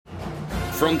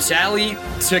From Tally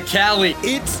to Cali,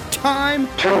 It's time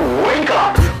to wake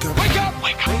up. Wake up!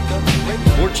 Wake up!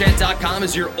 WarChant.com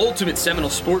is your ultimate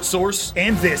Seminole sports source.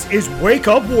 And this is Wake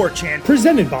Up War Chant,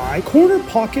 presented by Corner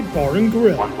Pocket Bar and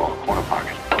Grill. One more corner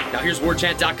pocket. Now here's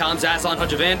WarChant.com's Aslan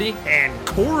Hajavandi. And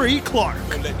Corey Clark.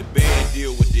 Let the band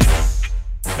deal with this.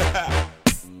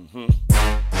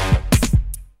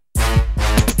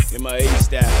 In my A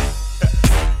style.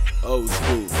 Old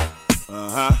school.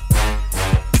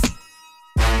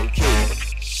 Okay.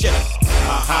 Shut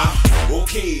up.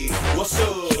 Okay. What's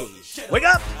up? Wake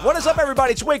up! What is up,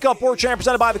 everybody? It's Wake Up War Chant,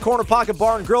 presented by the Corner Pocket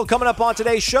Bar and Grill. Coming up on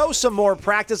today's show, some more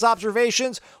practice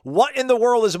observations. What in the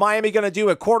world is Miami going to do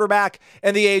at quarterback?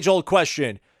 And the age-old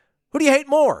question, who do you hate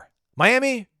more,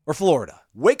 Miami or Florida?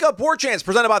 Wake Up War Chants,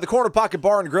 presented by the Corner Pocket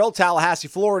Bar and Grill, Tallahassee,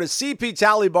 Florida.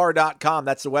 CPTallybar.com.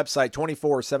 That's the website,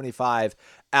 2475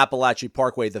 Appalachia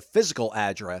Parkway, the physical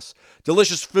address.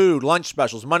 Delicious food, lunch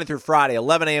specials, Monday through Friday,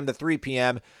 11 a.m. to 3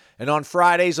 p.m. And on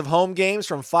Fridays of home games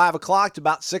from 5 o'clock to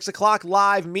about 6 o'clock,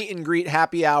 live meet and greet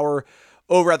happy hour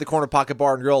over at the Corner Pocket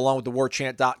Bar and Grill, along with the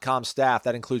WarChant.com staff.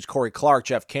 That includes Corey Clark,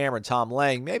 Jeff Cameron, Tom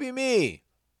Lang, maybe me,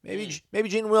 maybe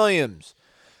Gene Williams,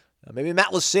 maybe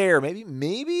Matt Lasser,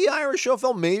 maybe Ira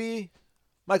Schofield, maybe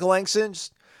Michael Langston.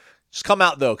 Just come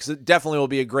out, though, because it definitely will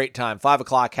be a great time. 5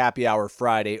 o'clock happy hour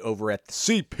Friday over at the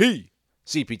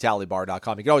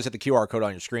CPTallybar.com. You can always hit the QR code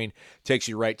on your screen. Takes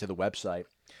you right to the website.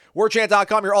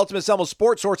 WarChant.com, your ultimate Seminole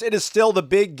sports source. It is still the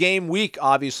big game week,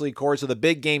 obviously, Corey. So the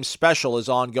big game special is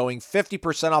ongoing.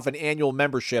 50% off an annual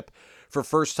membership for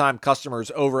first-time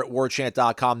customers over at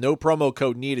WarChant.com. No promo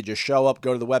code needed. Just show up,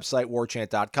 go to the website,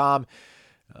 WarChant.com.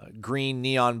 Green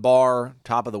neon bar,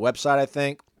 top of the website, I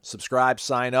think. Subscribe,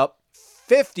 sign up.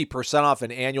 50% off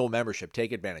an annual membership.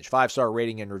 Take advantage. 5-star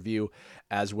rating and review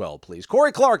as well, please.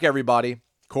 Corey Clark, everybody.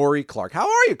 Corey Clark. How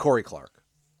are you, Corey Clark?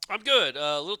 I'm good.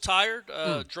 A little tired.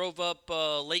 Drove up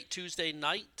late Tuesday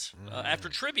night after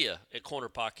trivia at Corner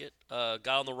Pocket. Got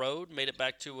on the road, made it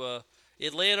back to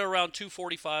Atlanta around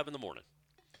 2:45 in the morning.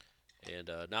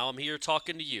 And now I'm here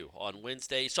talking to you on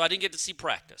Wednesday. So I didn't get to see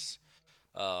practice.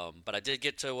 But I did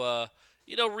get to,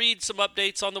 read some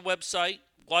updates on the website,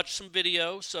 watch some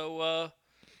video. So,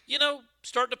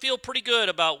 starting to feel pretty good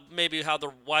about maybe how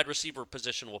the wide receiver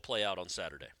position will play out on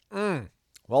Saturday.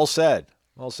 Well said.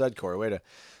 Well said, Corey. Way to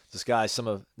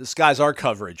disguise our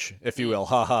coverage, if you will.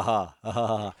 Ha, ha, ha. Ha, ha,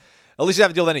 ha. At least you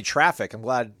haven't dealt with any traffic. I'm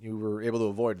glad you were able to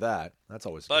avoid that. That's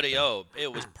always good. Buddy,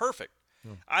 it was perfect.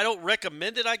 I don't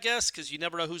recommend it, I guess, because you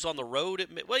never know who's on the road.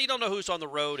 You don't know who's on the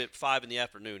road at 5 in the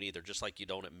afternoon either, just like you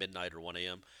don't at midnight or 1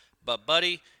 a.m. But,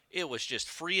 buddy, it was just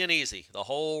free and easy the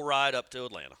whole ride up to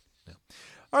Atlanta. Yeah.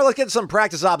 All right, let's get some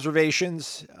practice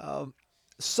observations.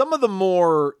 Some of the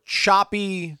more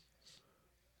choppy,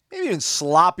 maybe even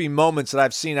sloppy moments that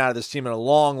I've seen out of this team in a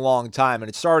long, long time, and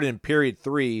it started in period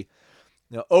 3.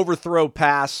 Overthrow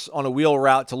pass on a wheel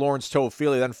route to Lawrence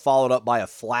Toafili, then followed up by a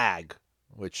flag,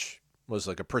 which was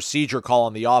like a procedure call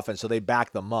on the offense, so they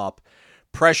backed them up.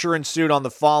 Pressure ensued on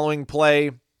the following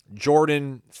play.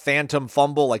 Jordan phantom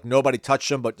fumble, like nobody touched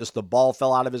him, but just the ball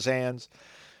fell out of his hands.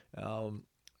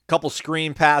 Couple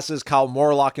screen passes, Kyle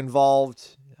Morlock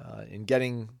involved in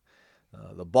getting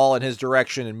the ball in his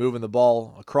direction and moving the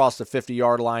ball across the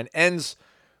 50-yard line. Ends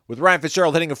with Ryan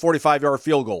Fitzgerald hitting a 45-yard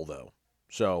field goal, though.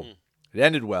 So it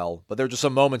ended well, but there were just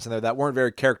some moments in there that weren't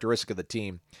very characteristic of the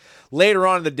team. Later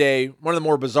on in the day, one of the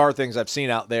more bizarre things I've seen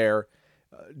out there,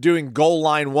 doing goal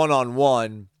line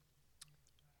one-on-one,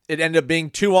 it ended up being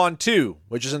 2-on-2,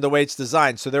 which isn't the way it's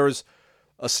designed. So there was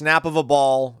a snap of a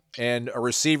ball, and a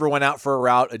receiver went out for a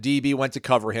route. A DB went to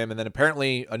cover him, and then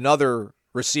apparently another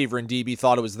receiver and DB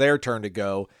thought it was their turn to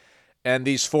go, and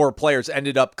these 4 players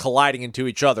ended up colliding into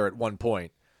each other at one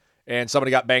point, and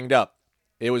somebody got banged up.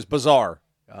 It was bizarre.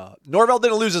 Norvell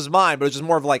didn't lose his mind, but it was just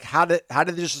more of like, how did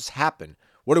this just happen?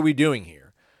 What are we doing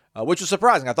here? Which was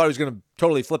surprising. I thought he was going to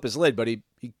totally flip his lid, but he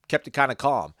kept it kind of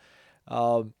calm.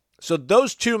 So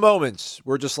those 2 moments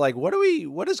were just like, what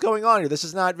is going on here? This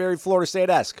is not very Florida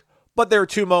State-esque. But there were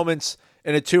 2 moments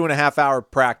in a 2.5-hour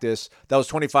practice that was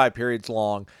 25 periods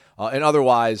long, and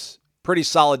otherwise pretty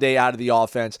solid day out of the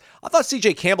offense. I thought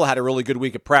C.J. Campbell had a really good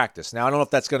week of practice. Now, I don't know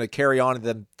if that's going to carry on to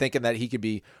them thinking that he could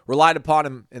be relied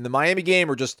upon in the Miami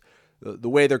game, or just the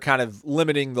way they're kind of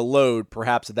limiting the load,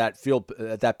 perhaps at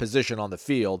that position on the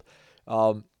field.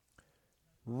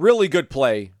 Really good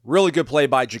play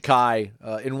by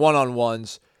Ja'Kai in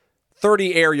one-on-ones.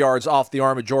 30 air yards off the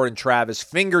arm of Jordan Travis,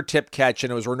 fingertip catch, and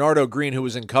it was Renardo Green who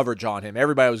was in coverage on him.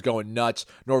 Everybody was going nuts.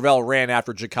 Norvell ran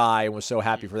after Ja'Kai and was so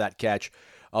happy for that catch.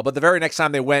 But the very next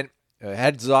time they went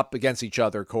heads up against each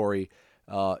other, Corey,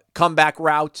 comeback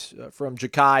route from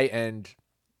Ja'Kai, and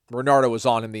Renardo was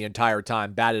on him the entire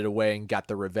time, batted away, and got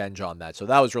the revenge on that. So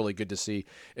that was really good to see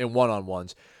in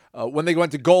one-on-ones. When they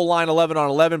went to goal line 11 on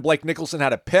 11, Blake Nicholson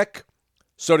had a pick.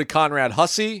 So did Conrad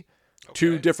Hussey. Okay.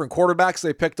 2 different quarterbacks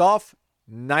they picked off.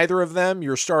 Neither of them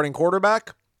your starting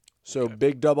quarterback. So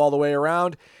big dub all the way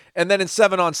around. And then in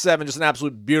 7 on 7, just an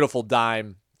absolute beautiful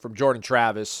dime from Jordan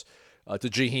Travis to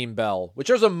Jaheim Bell, which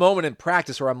there's a moment in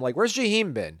practice where I'm like, where's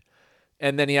Jaheim been?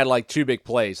 And then he had like 2 big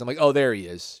plays. I'm like, oh, there he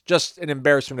is. Just an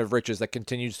embarrassment of riches that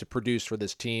continues to produce for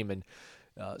this team. And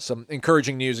some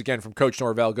encouraging news again from Coach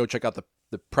Norvell. Go check out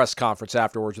the press conference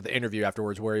afterwards, or the interview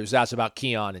afterwards, where he was asked about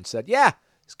Keon and said, yeah,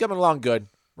 he's coming along good.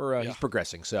 He's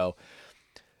progressing. So,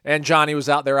 and Johnny was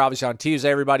out there obviously on Tuesday.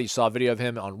 Everybody saw a video of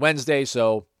him on Wednesday.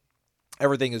 So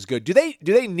everything is good. Do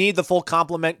they need the full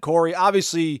complement, Corey?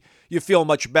 Obviously, you feel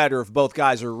much better if both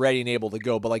guys are ready and able to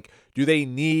go. But, like, do they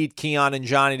need Keon and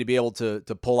Johnny to be able to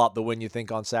pull out the win, you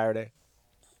think, on Saturday?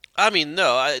 I mean,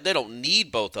 no, they don't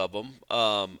need both of them.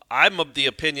 I'm of the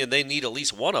opinion they need at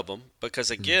least one of them because,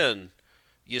 again,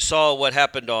 you saw what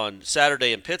happened on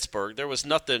Saturday in Pittsburgh. There was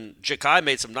nothing. Ja'Kai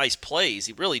made some nice plays.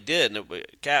 He really did, and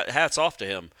hats off to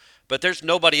him. But there's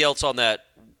nobody else in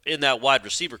that wide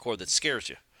receiver core that scares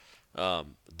you.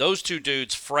 Those 2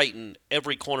 dudes frighten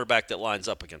every cornerback that lines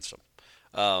up against them.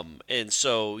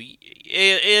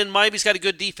 And Miami's got a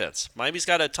good defense. Miami's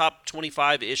got a top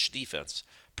 25-ish defense.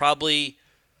 Probably,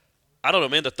 I don't know,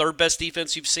 man, the 3rd best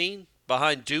defense you've seen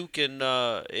behind Duke and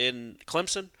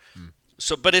Clemson.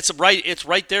 So, but it's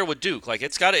right there with Duke. Like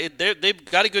they've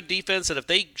got a good defense, and if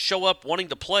they show up wanting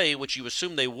to play, which you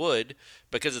assume they would,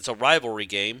 because it's a rivalry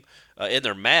game, and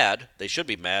they're mad. They should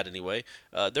be mad anyway.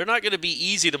 They're not going to be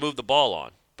easy to move the ball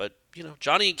on. But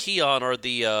Johnny and Keon are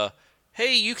the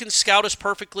hey, you can scout us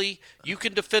perfectly, you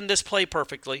can defend this play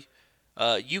perfectly,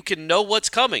 you can know what's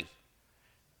coming,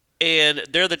 and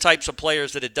they're the types of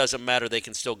players that it doesn't matter. They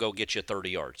can still go get you 30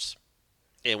 yards.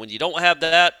 And when you don't have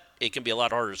that, it can be a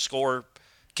lot harder to score.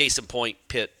 Case in point,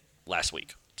 Pitt last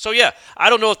week. So, yeah, I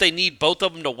don't know if they need both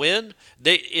of them to win.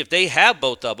 If they have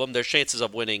both of them, their chances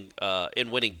of winning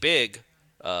winning big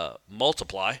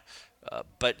multiply.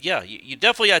 But, yeah, you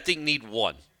definitely, I think, need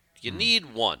one. You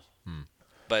need one.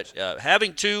 But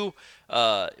having 2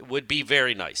 would be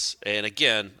very nice. And,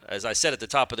 again, as I said at the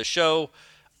top of the show,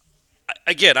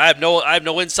 I have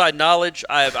no inside knowledge.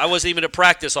 I wasn't even at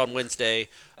practice on Wednesday.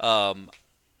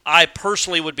 I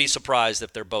personally would be surprised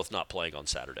if they're both not playing on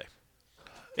Saturday.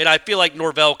 And I feel like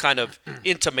Norvell kind of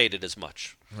intimated as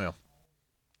much. Yeah.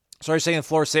 So are you saying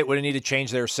Florida State would need to change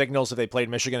their signals if they played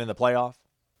Michigan in the playoff?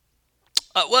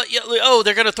 Well, yeah. Oh,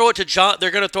 they're going to throw it to John.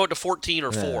 They're going to throw it to 14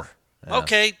 or 4. Yeah.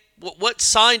 Okay. What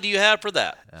sign do you have for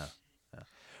that? Yeah.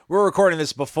 We're recording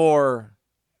this before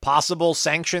possible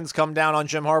sanctions come down on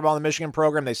Jim Harbaugh in the Michigan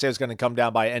program. They say it's going to come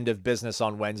down by end of business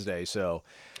on Wednesday. So.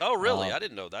 Oh, really? I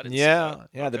didn't know that. Yeah.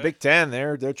 Okay. The Big Ten.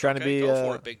 They're trying to be. Go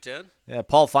for it, Big Ten. Yeah,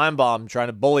 Paul Feinbaum trying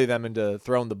to bully them into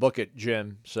throwing the book at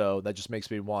Jim. So that just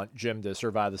makes me want Jim to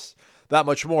survive this that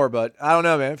much more. But I don't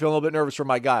know, man. I feel a little bit nervous for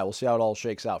my guy. We'll see how it all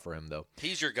shakes out for him, though.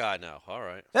 He's your guy now. All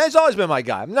right. And he's always been my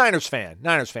guy. I'm a Niners fan.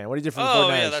 What he did for the 49ers.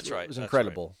 Yeah, that's right. It was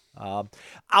incredible. Right.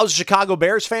 I was a Chicago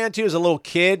Bears fan, too, as a little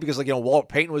kid because, Walt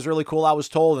Payton was really cool, I was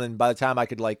told. And by the time I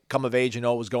could, come of age and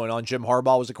know what was going on, Jim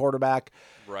Harbaugh was the quarterback.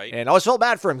 Right. And I always felt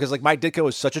bad for him because, Mike Ditka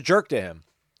was such a jerk to him.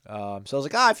 So I was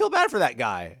like, I feel bad for that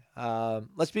guy.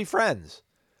 Let's be friends.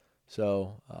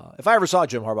 So if I ever saw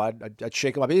Jim Harbaugh, I'd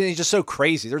shake him up. He's just so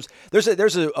crazy.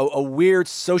 There's a weird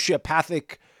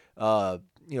sociopathic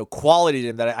quality to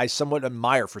him that I somewhat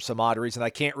admire for some odd reason. I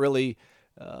can't really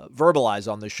verbalize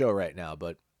on the show right now,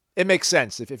 but it makes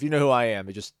sense if you know who I am.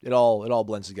 It all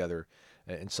blends together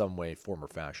in some way, form, or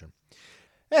fashion.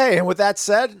 Hey, and with that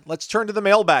said, let's turn to the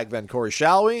mailbag then, Corey,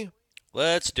 shall we?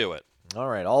 Let's do it. All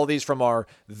right, all of these from our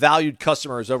valued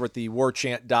customers over at the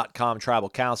warchant.com Tribal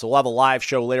Council. We'll have a live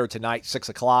show later tonight, 6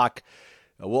 o'clock.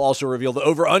 We'll also reveal the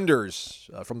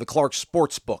over-unders from the Clark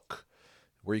Sportsbook,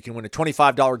 where you can win a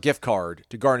 $25 gift card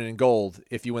to Garnet and Gold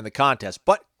if you win the contest.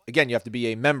 But, again, you have to be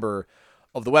a member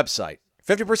of the website.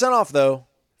 50% off, though.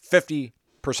 50%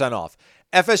 off.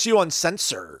 FSU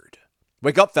Uncensored.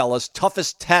 Wake up, fellas.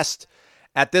 Toughest test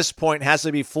at this point has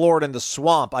to be Florida in the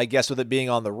swamp, I guess, with it being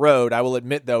on the road. I will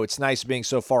admit, though, it's nice being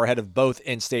so far ahead of both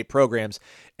in-state programs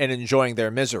and enjoying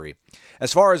their misery.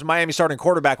 As far as Miami starting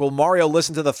quarterback, will Mario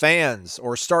listen to the fans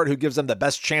or start who gives them the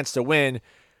best chance to win,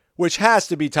 which has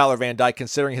to be Tyler Van Dyke,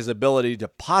 considering his ability to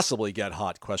possibly get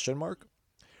hot, ?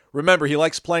 Remember, he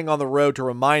likes playing on the road to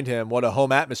remind him what a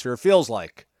home atmosphere feels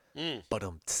like. Go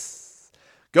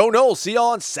Noles. See y'all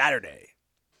on Saturday.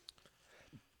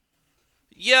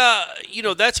 Yeah,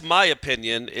 that's my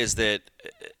opinion, is that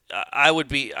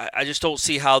I just don't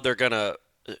see how they're going to.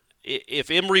 If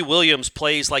Emory Williams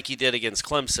plays like he did against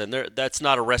Clemson, that's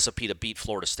not a recipe to beat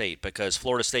Florida State because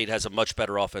Florida State has a much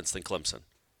better offense than Clemson.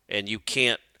 And you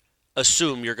can't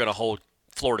assume you're going to hold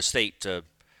Florida State to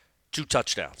 2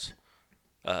 touchdowns.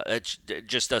 It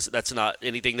just doesn't. That's not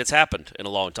anything that's happened in a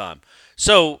long time.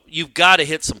 So you've got to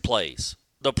hit some plays.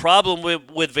 The problem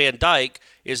with Van Dyke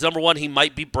is, number one, he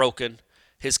might be broken.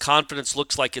 His confidence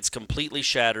looks like it's completely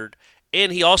shattered.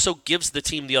 And he also gives the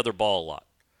team the other ball a lot.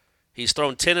 He's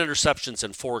thrown 10 interceptions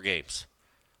in 4 games.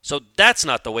 So that's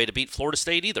not the way to beat Florida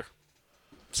State either.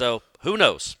 So who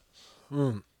knows?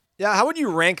 Yeah, how would you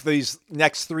rank these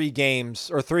next 3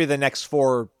 games, or 3 of the next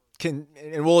 4? And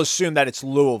we'll assume that it's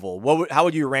Louisville. How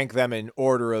would you rank them in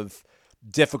order of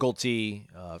difficulty,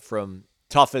 from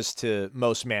toughest to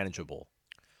most manageable?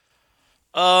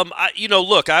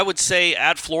 Look, I would say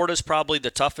at Florida is probably the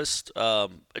toughest.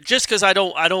 Just because I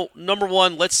don't. Number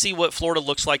one, let's see what Florida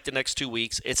looks like the next 2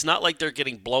 weeks. It's not like they're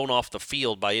getting blown off the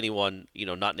field by anyone,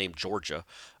 not named Georgia.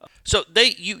 So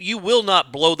you will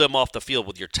not blow them off the field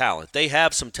with your talent. They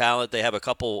have some talent. They have a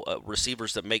couple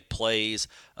receivers that make plays.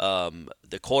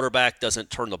 The quarterback doesn't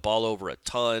turn the ball over a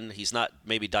ton. He's not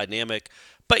maybe dynamic.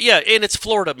 But, yeah, and it's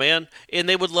Florida, man, and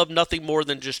they would love nothing more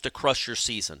than just to crush your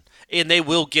season. And they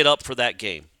will get up for that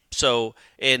game. So,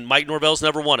 and Mike Norvell's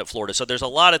never won at Florida. So there's a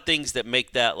lot of things that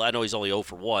make that. I know he's only 0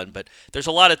 for 1, but there's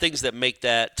a lot of things that make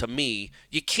that, to me,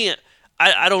 you can't.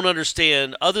 I don't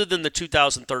understand, other than the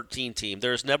 2013 team,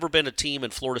 there's never been a team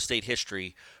in Florida State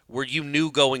history where you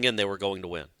knew going in they were going to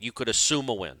win. You could assume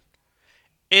a win.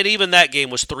 And even that game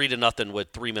was 3-0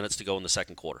 with 3 minutes to go in the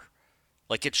second quarter.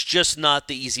 Like, it's just not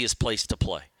the easiest place to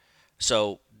play.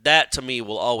 So that, to me,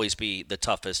 will always be the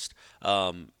toughest.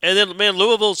 And then, man,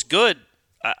 Louisville's good.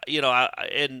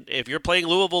 And if you're playing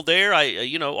Louisville there,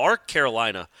 or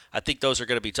Carolina, I think those are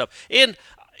going to be tough. And,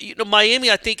 Miami,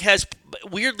 I think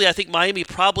Miami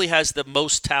probably has the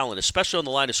most talent, especially on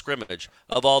the line of scrimmage,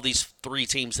 of all these 3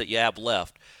 teams that you have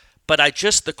left. But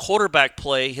the quarterback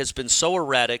play has been so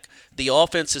erratic, the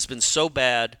offense has been so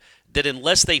bad, that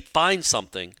unless they find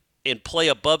something and play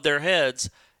above their heads,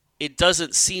 it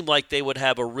doesn't seem like they would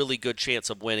have a really good chance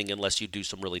of winning unless you do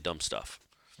some really dumb stuff.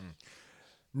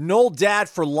 Noel Dad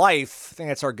for life. I think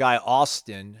that's our guy,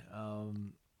 Austin.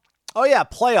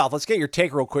 Playoff. Let's get your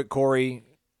take real quick, Corey.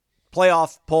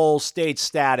 Playoff poll stayed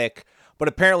static, but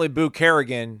apparently Boo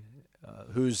Kerrigan,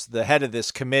 who's the head of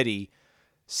this committee,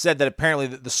 said that apparently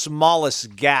the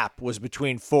smallest gap was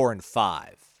between 4 and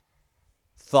 5.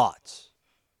 Thoughts?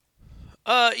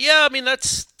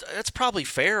 That's probably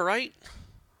fair, right?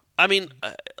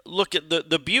 Look, at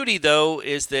the beauty, though,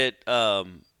 is that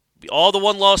all the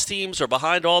one-loss teams are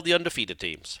behind all the undefeated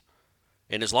teams.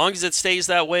 And as long as it stays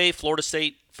that way, Florida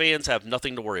State fans have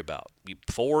nothing to worry about.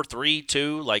 4, 3,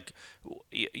 2,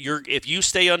 if you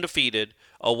stay undefeated,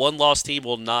 a one-loss team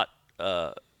will not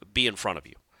be in front of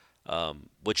you,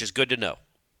 which is good to know.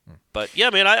 But, yeah,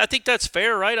 man, I think that's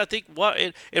fair, right? I think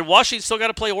and Washington still got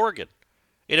to play Oregon.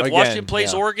 And if Washington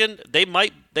plays Oregon, they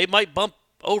might bump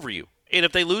over you. And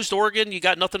if they lose to Oregon, you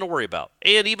got nothing to worry about.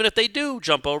 And even if they do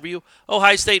jump over you,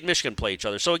 Ohio State and Michigan play each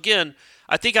other. So, again,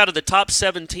 I think out of the top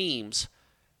 7 teams,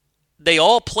 they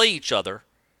all play each other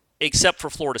except for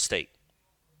Florida State.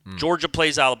 Georgia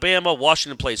plays Alabama.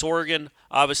 Washington plays Oregon.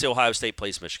 Obviously, Ohio State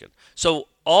plays Michigan. So,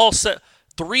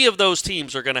 3 of those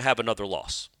teams are going to have another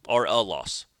loss or a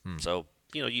loss. So,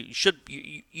 you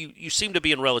seem to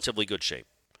be in relatively good shape.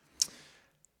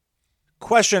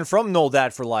 Question from Noel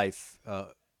Dad for life.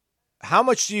 How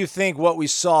much do you think what we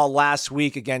saw last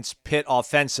week against Pitt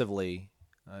offensively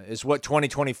is what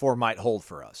 2024 might hold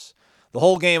for us? The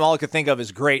whole game, all I could think of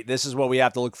is great. This is what we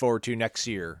have to look forward to next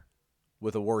year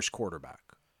with a worse quarterback.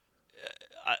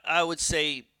 I would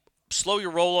say slow your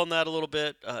roll on that a little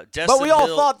bit. But we all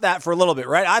thought that for a little bit,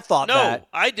 right? I thought that. No,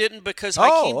 I didn't because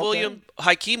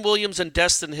Hakeem Williams and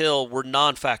Destin Hill were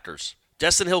non-factors.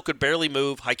 Destin Hill could barely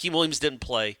move. Hakeem Williams didn't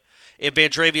play. And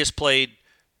Vandrevius played,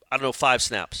 5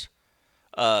 snaps.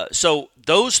 So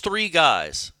those 3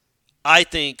 guys, I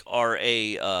think, are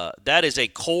that is a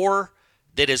core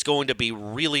that is going to be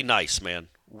really nice, man.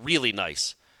 Really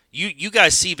nice. You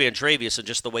guys see Vandrevius and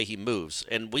just the way he moves,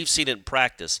 and we've seen it in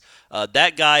practice.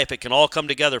 That guy, if it can all come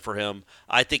together for him,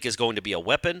 I think is going to be a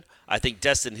weapon. I think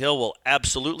Destin Hill will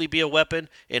absolutely be a weapon,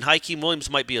 and Hakeem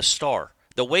Williams might be a star.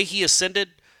 The way he ascended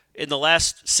in the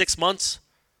last 6 months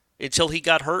until he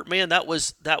got hurt, man,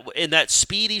 that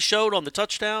speed he showed on the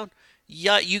touchdown,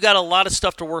 yeah, you got a lot of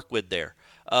stuff to work with there.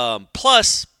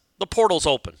 Plus, the portal's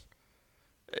open.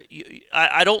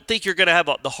 I don't think you're going to have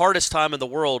the hardest time in the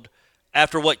world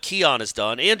after what Keon has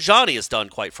done, and Johnny has done,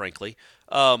 quite frankly,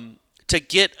 to to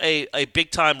get a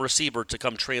big-time receiver to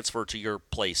come transfer to your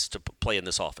place to play in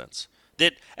this offense.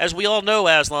 That, as we all know,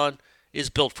 Aslan, is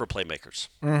built for playmakers.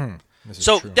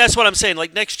 So that's what I'm saying.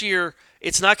 Like, next year,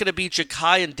 it's not going to be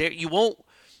Ja'Kai and Derek. You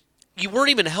weren't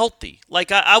even healthy.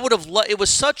 Like, I would have it was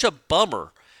such a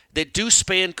bummer that Deuce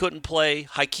Spann couldn't play,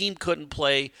 Hakeem couldn't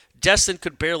play, Destin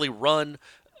could barely run,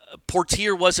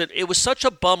 Portier wasn't. It was such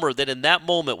a bummer that in that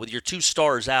moment with your 2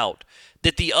 stars out,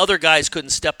 that the other guys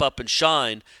couldn't step up and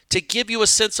shine to give you a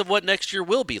sense of what next year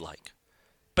will be like.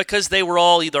 Because they were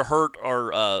all either hurt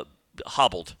or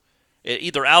hobbled,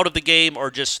 either out of the game or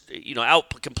just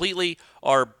out completely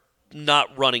or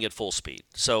not running at full speed.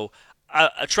 So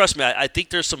trust me, I think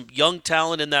there's some young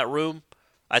talent in that room.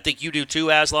 I think you do too,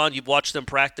 Aslan. You've watched them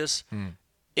practice.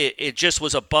 It just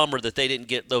was a bummer that they didn't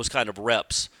get those kind of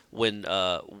reps when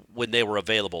they were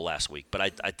available last week. But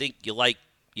I think you like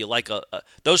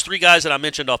those 3 guys that I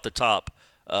mentioned off the top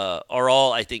are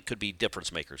all, I think, could be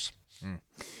difference makers.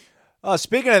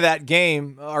 Speaking of that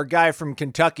game, our guy from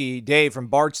Kentucky, Dave from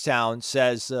Bardstown,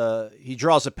 says he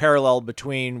draws a parallel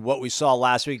between what we saw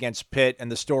last week against Pitt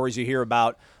and the stories you hear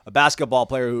about a basketball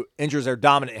player who injures their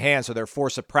dominant hand, so they're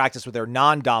forced to practice with their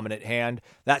non-dominant hand.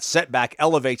 That setback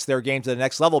elevates their game to the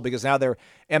next level because now they're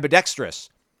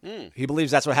ambidextrous. He believes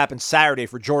that's what happened Saturday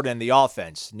for Jordan and the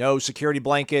offense. No security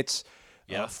blankets,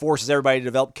 forces everybody to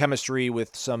develop chemistry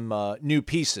with some new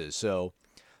pieces, so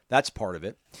that's part of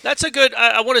it. That's a good.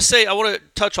 I want to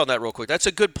touch on that real quick. That's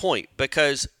a good point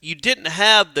because you didn't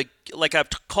have like I've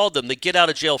called them, the get out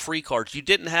of jail free cards. You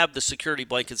didn't have the security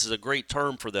blankets is a great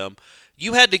term for them.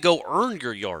 You had to go earn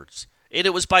your yards, and it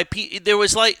was by there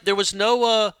was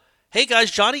no. Hey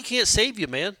guys, Johnny can't save you,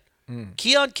 man.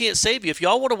 Keon can't save you. If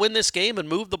y'all want to win this game and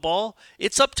move the ball,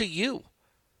 it's up to you.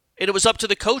 And it was up to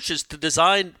the coaches to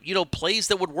design, plays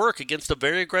that would work against a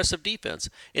very aggressive defense.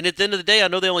 And at the end of the day, I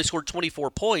know they only scored 24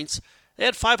 points. They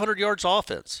had 500 yards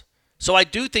offense. So I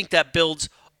do think that builds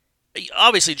 –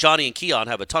 obviously, Johnny and Keon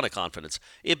have a ton of confidence.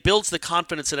 It builds the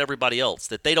confidence in everybody else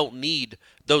that they don't need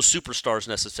those superstars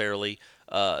necessarily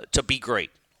to be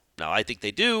great. Now, I think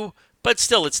they do, but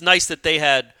still, it's nice that they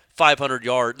had 500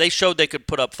 yards. They showed they could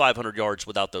put up 500 yards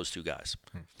without those 2 guys.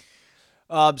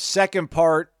 Second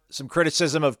part. Some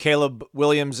criticism of Caleb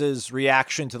Williams'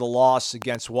 reaction to the loss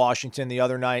against Washington the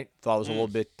other night. Thought it was a little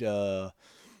bit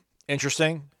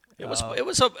interesting. It was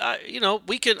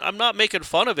we can. I'm not making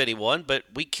fun of anyone, but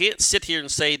we can't sit here and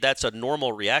say that's a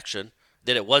normal reaction.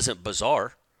 That it wasn't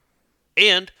bizarre,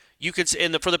 and you could.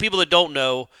 And for the people that don't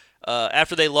know,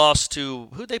 after they lost to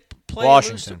who they played,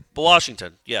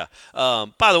 Washington. Yeah.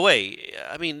 By the way,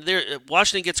 I mean,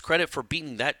 Washington gets credit for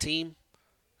beating that team.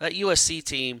 That USC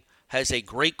team has a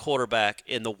great quarterback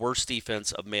in the worst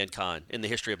defense of mankind, in the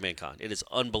history of mankind. It is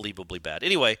unbelievably bad.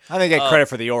 Anyway. I think they get credit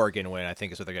for the Oregon win, I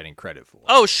think is what they're getting credit for.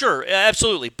 Oh, sure.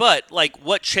 Absolutely. But,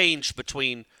 what changed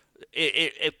between –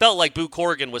 it felt like Boo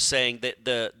Corrigan was saying that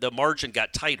the margin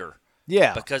got tighter.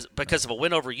 Yeah. Because of a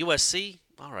win over USC?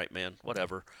 All right, man.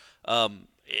 Whatever.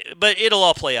 But it'll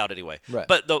all play out anyway. Right.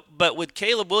 But with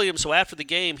Caleb Williams, so after the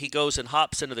game, he goes and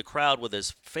hops into the crowd with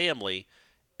his family –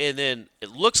 and then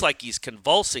it looks like he's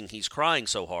convulsing. He's crying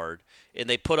so hard, and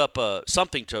they put up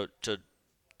something to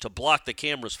block the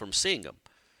cameras from seeing him.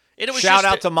 And it was Shout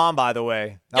out to Mom, by the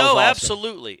way. That was awesome.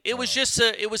 Absolutely. It was just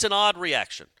it was an odd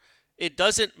reaction. It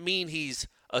doesn't mean he's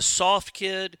a soft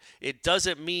kid. It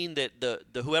doesn't mean that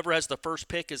the whoever has the first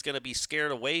pick is going to be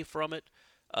scared away from it.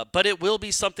 But it will be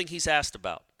something he's asked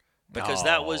about because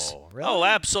that was really?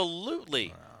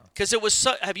 Absolutely. Because it was.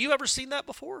 Have you ever seen that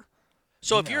before?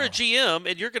 So if you're a GM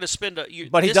and you're going to spend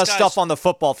but he does stuff on the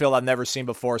football field I've never seen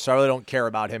before, so I really don't care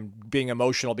about him being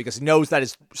emotional because he knows that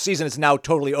his season is now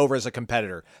totally over as a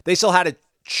competitor. They still had a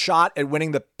shot at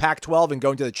winning the Pac-12 and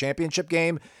going to the championship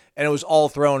game, and it was all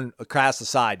thrown across the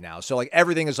side now. So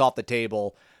everything is off the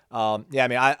table. I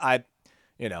mean, I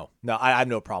have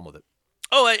no problem with it.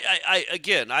 Oh,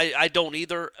 I don't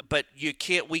either. But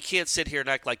we can't sit here and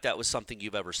act like that was something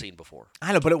you've ever seen before.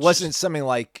 I know, but it wasn't something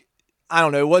like. I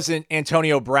don't know. It wasn't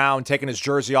Antonio Brown taking his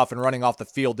jersey off and running off the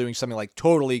field doing something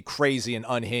totally crazy and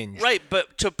unhinged. Right,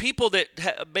 but to people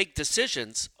that make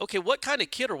decisions, okay, what kind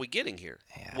of kid are we getting here?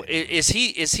 Yeah, is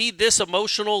he this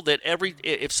emotional that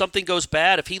if something goes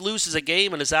bad, if he loses a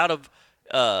game and is out of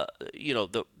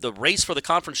the race for the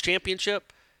conference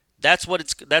championship, that's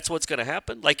what's going to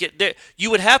happen?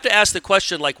 You would have to ask the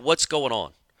question what's going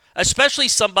on? Especially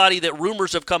somebody that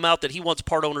rumors have come out that he wants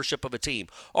part ownership of a team.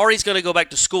 Or he's going to go back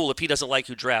to school if he doesn't like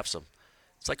who drafts him.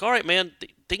 It's all right, man,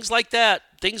 things like that,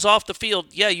 things off the field,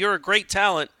 yeah, you're a great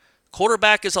talent.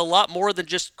 Quarterback is a lot more than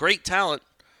just great talent.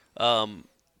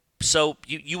 So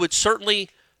you would certainly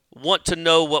want to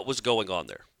know what was going on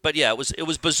there. But yeah, it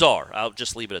was bizarre. I'll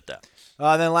just leave it at that.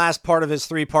 And then last part of his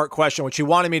 3-part question, which he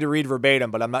wanted me to read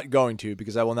verbatim, but I'm not going to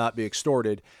because I will not be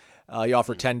extorted. He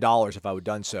offered $10 if I would have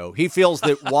done so. He feels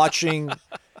that watching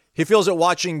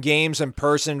games in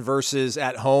person versus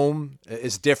at home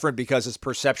is different because his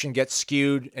perception gets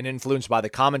skewed and influenced by the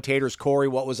commentators. Corey,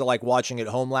 what was it like watching at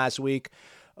home last week?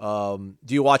 Do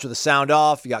you watch with the sound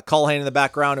off? You got Culhane in the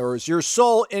background, or is your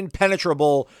soul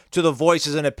impenetrable to the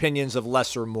voices and opinions of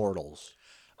lesser mortals?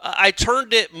 I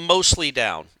turned it mostly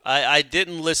down. I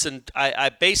didn't listen. I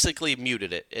basically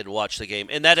muted it and watched the game.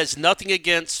 And that is nothing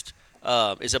against,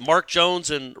 is it Mark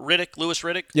Jones and Lewis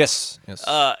Riddick? Yes.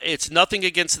 It's nothing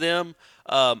against them.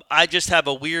 I just have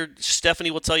a weird,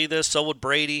 Stephanie will tell you this, so would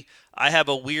Brady. I have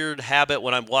a weird habit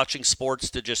when I'm watching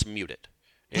sports to just mute it.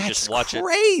 And That's just watch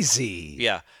crazy. It.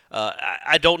 Yeah.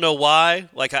 I don't know why.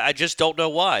 Like, I just don't know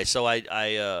why. So and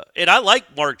I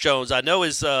like Mark Jones. I know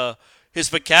his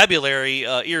vocabulary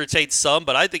irritates some,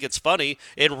 but I think it's funny.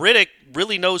 And Riddick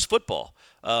really knows football.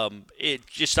 It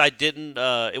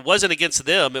wasn't against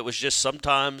them. It was just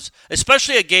sometimes,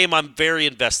 especially a game I'm very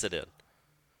invested in.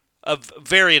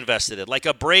 Like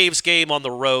a Braves game on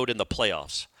the road in the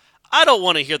playoffs. I don't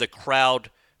want to hear the crowd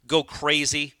go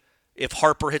crazy if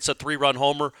Harper hits a 3-run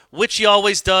homer, which he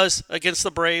always does against the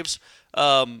Braves.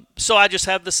 So I just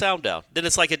have the sound down. Then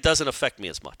it's like it doesn't affect me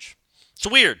as much. It's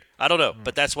weird. I don't know,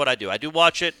 but that's what I do. I do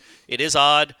watch it. It is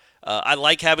odd. I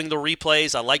like having the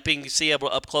replays. I like being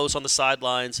up close on the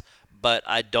sidelines, but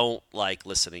I don't like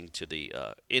listening to the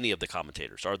any of the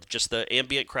commentators or just the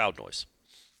ambient crowd noise.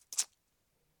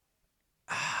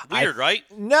 Weird, right?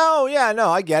 No,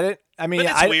 I get it. I mean,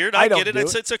 but it's weird. I get it.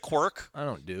 It's a quirk. I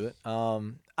don't do it.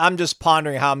 I'm just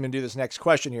pondering how I'm going to do this next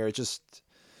question here. It's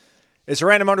a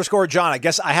random _ John. I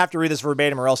guess I have to read this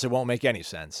verbatim or else it won't make any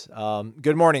sense.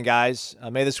 Good morning, guys.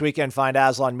 May this weekend find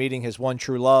Aslan meeting his one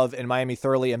true love and Miami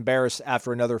thoroughly embarrassed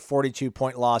after another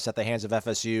 42-point loss at the hands of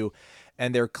FSU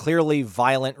and their clearly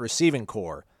violent receiving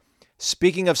corps.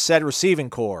 Speaking of said receiving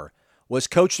corps, was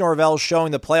Coach Norvell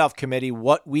showing the playoff committee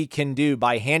what we can do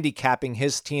by handicapping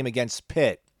his team against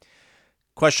Pitt? ?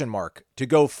 To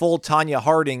go full Tanya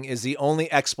Harding is the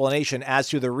only explanation as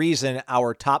to the reason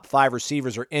our top 5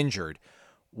 receivers are injured.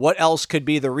 What else could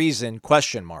be the reason? ?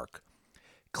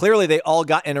 Clearly, they all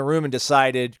got in a room and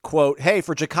decided, quote, hey,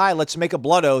 for Ja'Kai, let's make a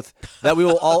blood oath that we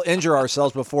will all injure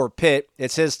ourselves before Pitt.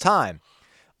 It's his time.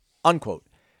 Unquote.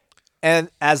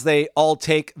 And as they all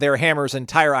take their hammers and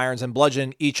tire irons and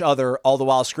bludgeon each other, all the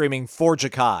while screaming, for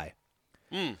Ja'Kai.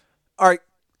 All right,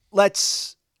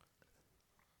 less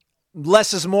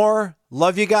is more.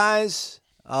 Love you guys.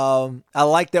 I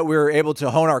like that we were able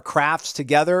to hone our crafts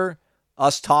together,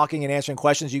 us talking and answering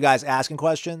questions, you guys asking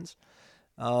questions.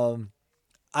 I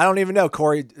don't even know,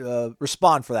 Corey.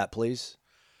 Respond for that, please.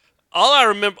 All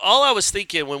I was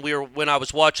thinking when I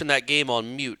was watching that game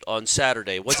on mute on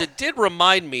Saturday was it did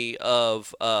remind me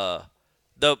of the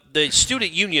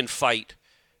student union fight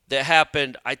that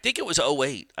happened. I think it was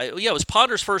 2008. It was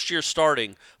Ponder's first year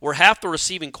starting, where half the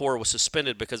receiving corps was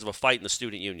suspended because of a fight in the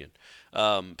student union.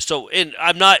 And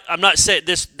I'm not saying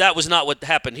this. That was not what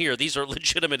happened here. These are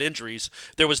legitimate injuries.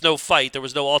 There was no fight. There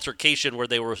was no altercation where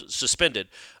they were suspended,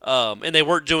 and they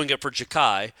weren't doing it for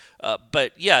Ja'Kai.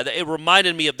 But yeah, it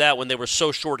reminded me of that when they were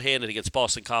so shorthanded against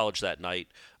Boston College that night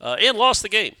and lost the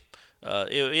game.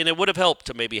 And it would have helped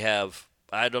to maybe have.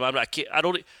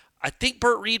 I think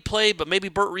Burt Reed played, but maybe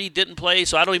Burt Reed didn't play,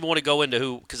 so I don't even want to go into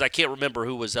who, because I can't remember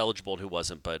who was eligible and who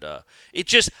wasn't. But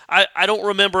I don't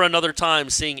remember another time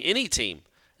seeing any team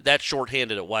that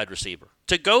shorthanded at wide receiver.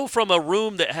 To go from a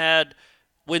room that had,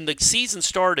 when the season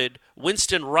started,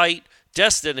 Winston Wright,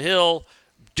 Destin Hill,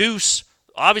 Deuce,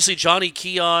 obviously Johnny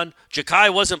Keon,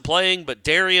 Ja'Kai wasn't playing, but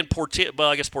Darian Portier, well,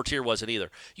 I guess Portier wasn't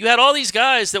either. You had all these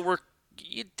guys that were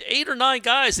 8 or 9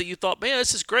 guys that you thought, man,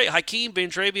 this is great. Hakeem,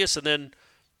 Bentravius, and then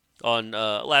on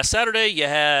last Saturday, you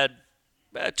had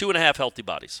 2.5 healthy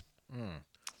bodies.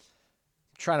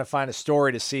 Trying to find a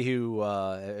story to see who,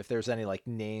 if there's any like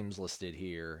names listed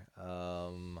here.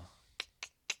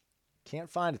 Can't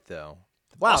find it though.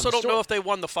 Wow. Also, don't know if they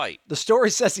won the fight. The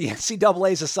story says the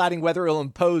NCAA is deciding whether it'll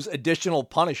impose additional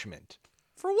punishment.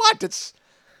 For what? It's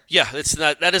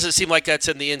not. That doesn't seem like that's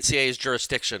in the NCAA's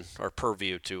jurisdiction or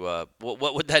purview. To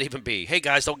what would that even be? Hey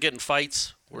guys, don't get in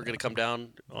fights. We're going to come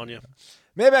down on you.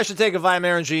 Maybe I should take a Vitamin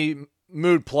Energy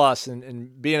Mood Plus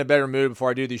and be in a better mood before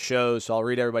I do these shows, so I'll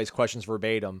read everybody's questions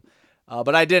verbatim.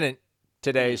 But I didn't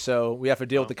today, so we have to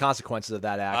deal with the consequences of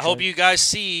that action. I hope you guys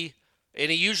see,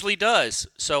 and he usually does,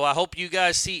 so I hope you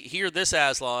guys hear this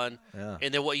Aslan,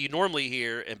 and then what you normally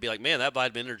hear, and be like, man, that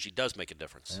Vitamin Energy does make a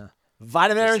difference. Yeah.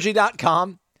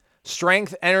 VitaminEnergy.com.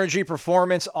 Strength, energy,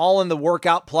 performance, all in the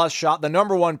Workout Plus shot, the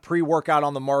number one pre-workout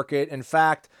on the market. In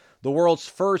fact, the world's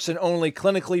first and only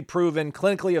clinically proven,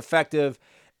 clinically effective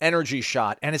energy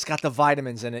shot. And it's got the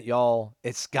vitamins in it, y'all.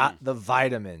 It's got the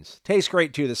vitamins. Tastes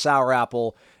great, too, the sour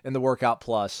apple and the Workout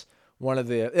Plus.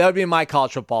 That would be in my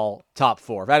college football top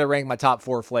 4. If I had to rank my top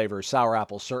 4 flavors, sour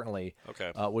apple certainly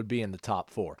would be in the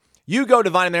top 4. You go to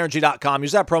vitaminenergy.com.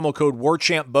 Use that promo code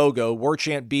WARCHAMPBOGO,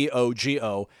 WARCHAMP,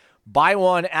 B-O-G-O. Buy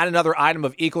one, add another item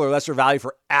of equal or lesser value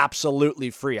for absolutely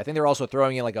free. I think they're also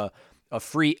throwing in like a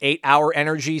free 8-hour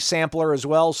energy sampler as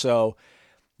well. So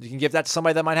you can give that to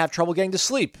somebody that might have trouble getting to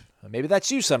sleep. Maybe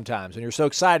that's you sometimes when you're so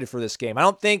excited for this game. I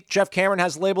don't think Jeff Cameron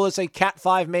has labeled this a Cat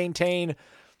 5 maintain,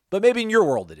 but maybe in your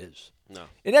world it is. No.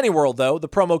 In any world, though, the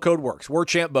promo code works.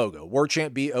 WARCHAMPBOGO.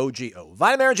 WARCHAMP, B-O-G-O.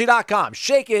 vitaminenergy.com.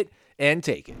 Shake it and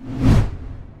take it.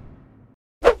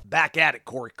 Back at it,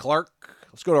 Corey Clark.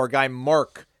 Let's go to our guy,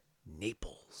 Mark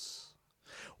Naples.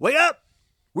 Wake up!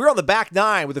 We're on the back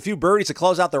nine with a few birdies to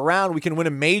close out the round. We can win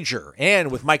a major.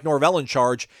 And with Mike Norvell in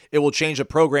charge, it will change the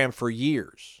program for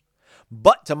years.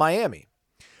 But to Miami,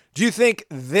 do you think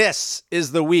this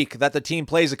is the week that the team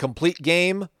plays a complete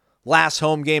game? Last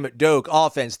home game at Doak,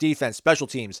 offense, defense, special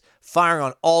teams, firing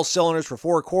on all cylinders for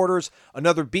 4 quarters,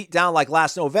 another beatdown like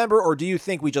last November, or do you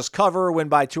think we just cover, win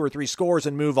by 2 or 3 scores,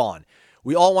 and move on?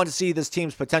 We all want to see this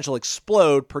team's potential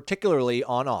explode, particularly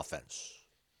on offense.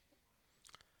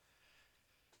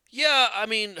 Yeah, I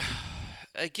mean,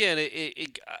 again,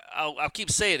 I'll keep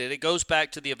saying it. It goes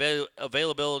back to the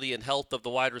availability and health of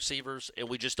the wide receivers, and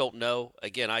we just don't know.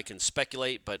 Again, I can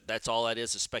speculate, but that's all that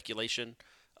is speculation.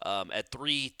 At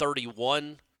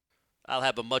 3:31, I'll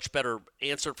have a much better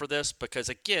answer for this because,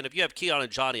 again, if you have Keon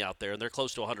and Johnny out there and they're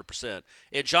close to 100%,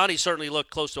 and Johnny certainly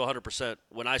looked close to 100%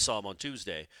 when I saw him on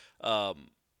Tuesday,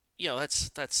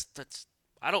 that's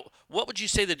I don't. What would you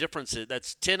say the difference is?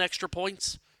 That's 10 extra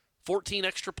points, 14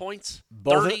 extra points,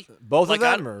 30. Both of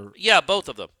them, yeah, both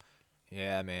of them.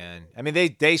 Yeah, man. I mean,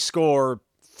 they score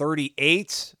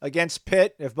 38 against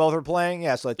Pitt if both are playing.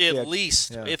 Yeah, so at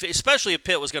least, especially if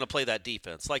Pitt was going to play that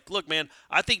defense. Like, look, man,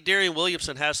 I think Darian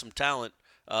Williamson has some talent.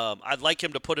 I'd like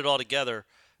him to put it all together,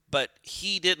 but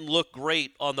he didn't look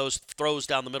great on those throws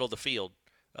down the middle of the field.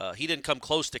 He didn't come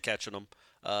close to catching them.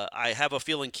 I have a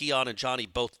feeling Keon and Johnny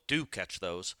both do catch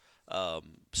those.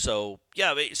 So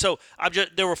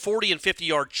there were 40 and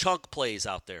 50-yard chunk plays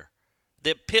out there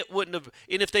that Pitt wouldn't have,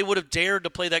 and if they would have dared to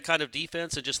play that kind of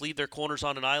defense and just leave their corners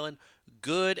on an island,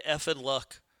 good effing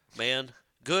luck, man.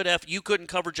 You couldn't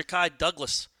cover Ja'Kai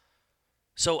Douglas.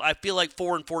 So I feel like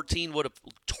 4 and 14 would have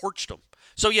torched them.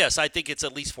 So, yes, I think it's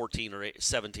at least 14 or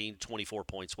 17, 24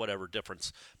 points, whatever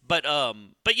difference. But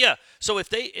yeah, so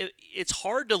it's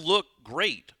hard to look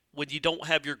great when you don't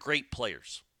have your great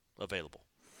players available.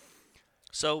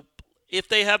 So if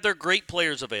they have their great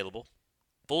players available,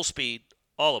 full speed,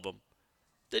 all of them,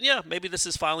 then, yeah, maybe this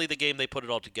is finally the game they put it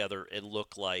all together and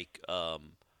look like, the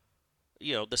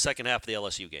second half of the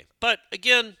LSU game. But,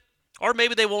 again, or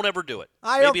maybe they won't ever do it.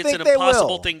 Maybe it's an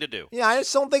impossible thing to do. Yeah, I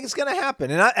just don't think it's going to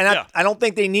happen. I don't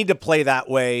think they need to play that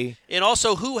way. And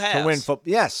also, who has? To win football.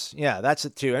 Yes, yeah, that's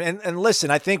it too. And listen,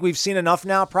 I think we've seen enough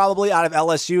now probably out of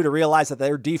LSU to realize that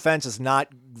their defense is not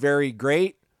very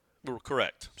great.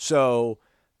 Correct. So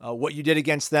what you did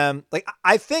against them, like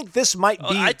I think this might be.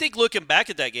 I think looking back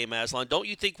at that game, Aslan, don't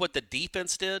you think what the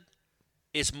defense did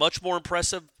is much more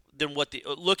impressive than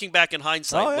looking back in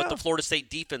hindsight, what the Florida State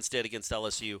defense did against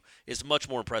LSU is much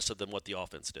more impressive than what the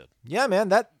offense did. Yeah,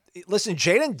 man. Listen,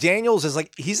 Jaden Daniels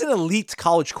he's an elite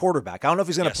college quarterback. I don't know if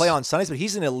he's going to play on Sundays, but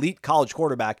he's an elite college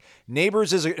quarterback.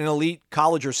 Neighbors is an elite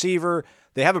college receiver.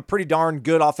 They have a pretty darn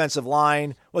good offensive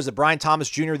line. What was it, Brian Thomas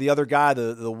Jr., the other guy,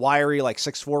 the wiry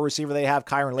 6'4" receiver they have,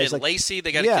 Kyron Lacey. And Lacey,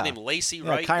 they got a kid named Lacey,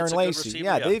 right? Kyron Lacey.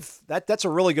 Yeah, that's a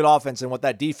really good offense, and what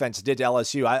that defense did to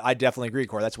LSU, I definitely agree,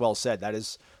 Corey. That's well said. That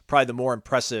is probably the more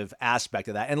impressive aspect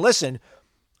of that. And listen,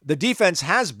 the defense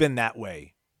has been that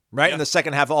way, right, in the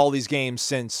second half of all these games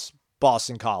since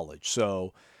Boston College.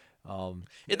 So, and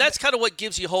that's kind of what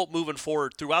gives you hope moving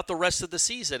forward throughout the rest of the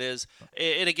season is,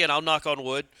 and again, I'll knock on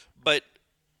wood, but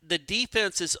the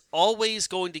defense is always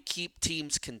going to keep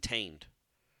teams contained.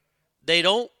 They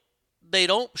don't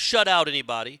shut out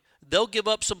anybody. They'll give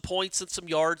up some points and some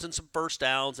yards and some first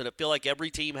downs, and I feel like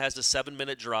every team has a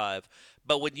 7-minute drive.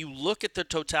 But when you look at the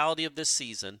totality of this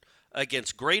season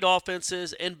against great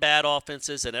offenses and bad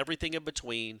offenses and everything in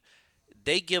between,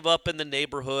 they give up in the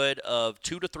neighborhood of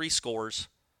 2 to 3 scores,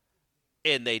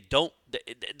 and they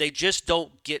just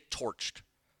don't get torched.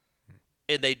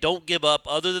 And they don't give up,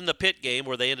 other than the Pitt game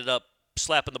where they ended up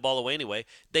slapping the ball away anyway,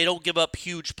 they don't give up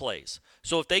huge plays.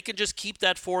 So if they can just keep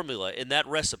that formula and that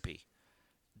recipe,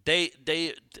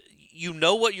 you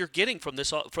know what you're getting from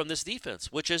this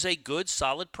defense, which is a good,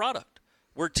 solid product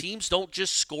where teams don't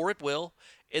just score at will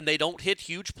and they don't hit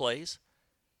huge plays,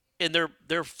 and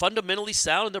they're fundamentally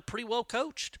sound and they're pretty well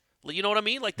coached. You know what I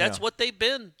mean? Like that's what they've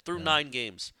been through 9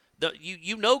 games.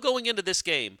 You know going into this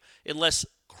game, unless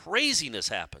craziness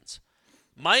happens,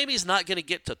 Miami's not going to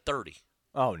get to 30.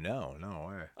 Oh, no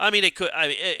way. I mean, it could.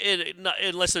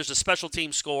 Unless there's a special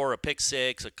team score, a pick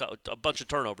six, a bunch of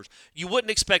turnovers, you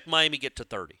wouldn't expect Miami to get to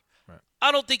 30. Right.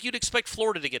 I don't think you'd expect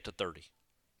Florida to get to 30,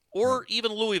 or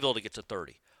even Louisville to get to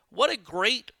 30. What a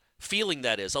great feeling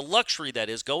that is, a luxury that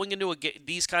is, going into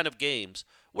these kind of games.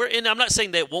 And I'm not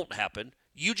saying that it won't happen.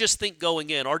 You just think going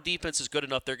in, our defense is good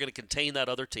enough, they're going to contain that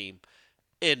other team.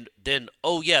 And then,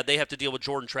 they have to deal with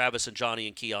Jordan Travis and Johnny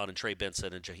and Keon and Trey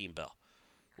Benson and Jaheim Bell.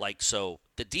 So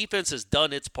the defense has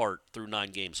done its part through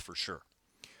 9 games for sure.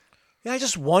 Yeah, I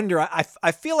just wonder.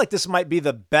 I feel like this might be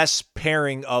the best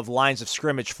pairing of lines of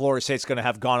scrimmage Florida State's going to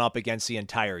have gone up against the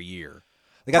entire year.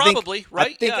 Like, Probably,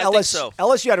 right? I think I think so.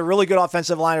 LSU had a really good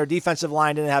offensive line. Or defensive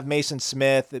line didn't have Mason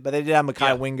Smith, but they did have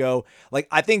Mekhi Wingo. Like,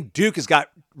 I think Duke has got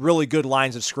really good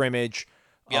lines of scrimmage.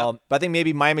 Yeah. But I think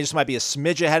maybe Miami just might be a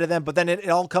smidge ahead of them. But then it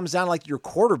all comes down to, like, your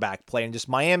quarterback play. And just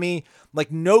Miami,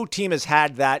 like, no team has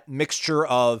had that mixture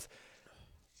of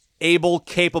able,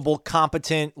 capable,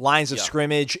 competent lines of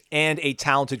scrimmage and a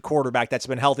talented quarterback that's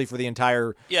been healthy for the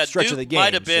entire stretch Duke of the game.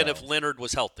 Might have been if Leonard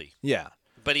was healthy. Yeah.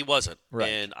 But he wasn't. Right.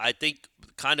 And I think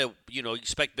kind of, you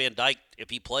expect Van Dyke, if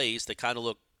he plays, to kind of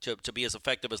look to be as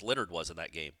effective as Leonard was in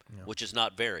that game, which is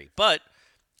not very. But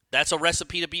that's a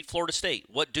recipe to beat Florida State,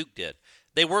 what Duke did.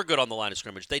 They were good on the line of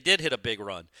scrimmage. They did hit a big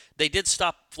run. They did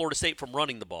stop Florida State from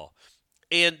running the ball.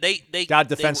 And they got a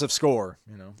defensive score.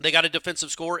 They got a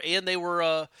defensive score, and they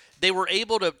were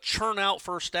able to churn out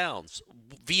first downs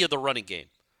via the running game.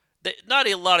 Not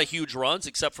a lot of huge runs,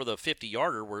 except for the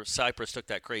 50-yarder where Cypress took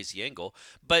that crazy angle,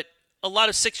 but a lot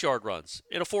of 6-yard runs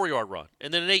and a 4-yard run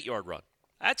and then an 8-yard run.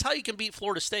 That's how you can beat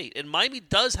Florida State. And Miami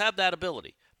does have that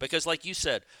ability because, like you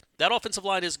said, that offensive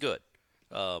line is good.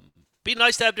 Be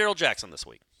nice to have Darrell Jackson this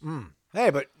week.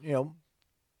 Hey, but,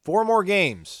 4 more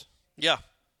games. Yeah.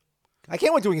 I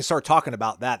can't wait till we can start talking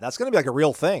about that. That's going to be like a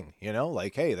real thing,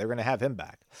 Like, hey, they're going to have him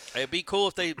back. It'd be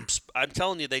cool if I'm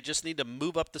telling you, they just need to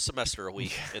move up the semester a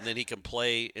week, and then he can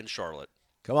play in Charlotte.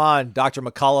 Come on, Dr.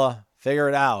 McCullough. Figure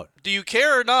it out. Do you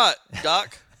care or not,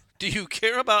 Doc? Do you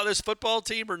care about this football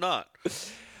team or not?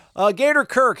 Gator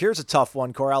Kirk, here's a tough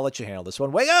one, Corey. I'll let you handle this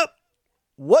one. Wake up!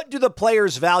 What do the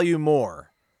players value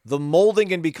more? The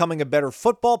molding and becoming a better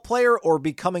football player or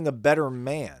becoming a better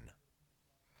man?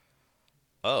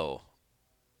 Oh.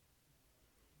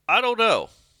 I don't know.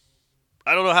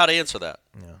 I don't know how to answer that.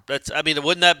 Yeah.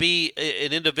 Wouldn't that be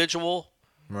an individual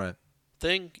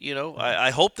thing? I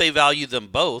hope they value them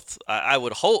both. I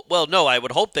would hope. Well, no, I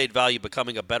would hope they'd value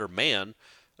becoming a better man,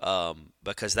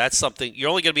 because that's something. You're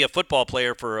only going to be a football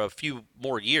player for a few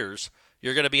more years.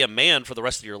 You're going to be a man for the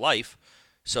rest of your life,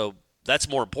 so that's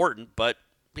more important. But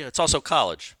it's also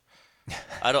college.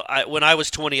 When I was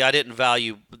 20, I didn't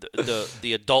value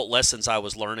the adult lessons I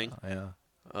was learning.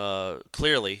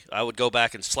 Clearly, I would go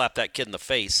back and slap that kid in the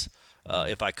face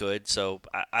if I could. So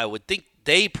I would think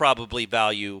they probably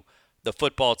value the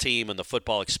football team and the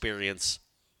football experience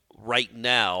right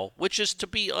now, which is to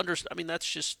be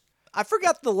that's just. I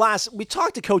forgot we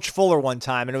talked to Coach Fuller one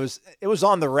time, and it was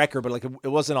on the record, but it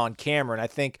wasn't on camera. And I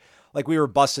think we were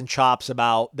busting chops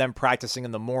about them practicing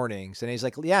in the mornings, and he's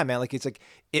like, "Yeah, man,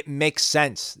 it makes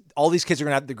sense. All these kids are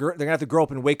gonna have to grow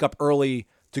up and wake up early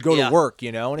to go to work,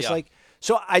 And it's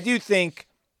so I do think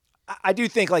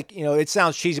it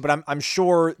sounds cheesy, but I'm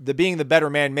sure being the better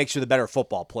man makes you the better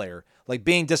football player. Like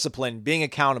being disciplined, being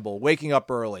accountable, waking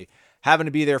up early, having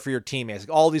to be there for your teammates,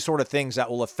 all these sort of things that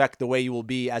will affect the way you will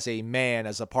be as a man,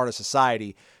 as a part of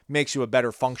society, makes you a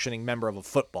better functioning member of a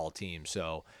football team.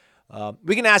 So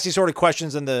we can ask these sort of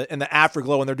questions in the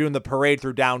afterglow when they're doing the parade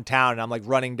through downtown, and I'm like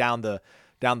running down the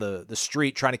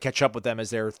street trying to catch up with them as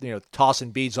they're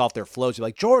tossing beads off their floats. You're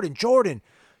like, Jordan,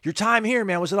 your time here,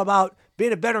 man, was it about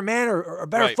being a better man or a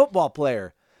better football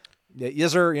player?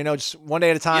 Yes, sir. Just one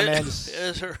day at a time, man. Just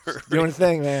doing the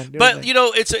thing, man.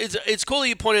 It's cool that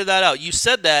you pointed that out. You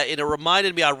said that, and it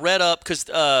reminded me. I read up because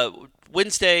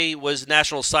Wednesday was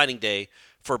National Signing Day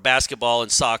for basketball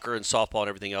and soccer and softball and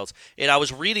everything else. And I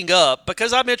was reading up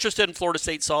because I'm interested in Florida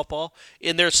State softball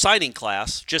in their signing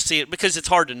class. Just see it because it's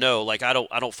hard to know. Like I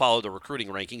don't follow the recruiting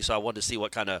rankings, so I wanted to see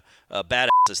what kind of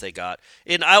badasses they got.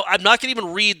 And I'm not going to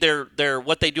even read their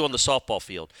what they do on the softball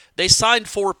field. They signed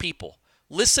 4 people.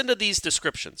 Listen to these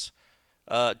descriptions.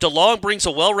 DeLong brings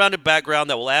a well-rounded background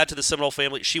that will add to the Seminole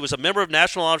family. She was a member of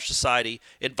National Honor Society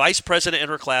and vice president in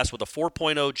her class with a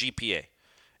 4.0 GPA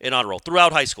in honor roll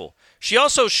throughout high school. She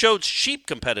also showed sheep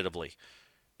competitively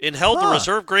and held the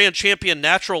reserve grand champion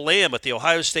natural lamb at the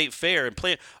Ohio State Fair. And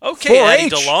playing. Okay,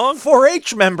 Addie DeLong.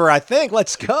 4-H member, I think.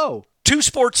 Let's go.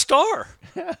 Two-sport star.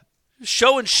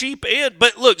 Showing sheep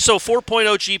but look, so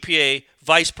 4.0 GPA,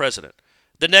 vice president.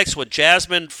 The next one,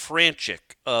 Jasmine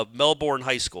Franchik of Melbourne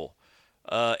High School.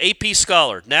 AP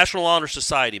Scholar, National Honor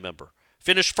Society member.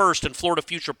 Finished first in Florida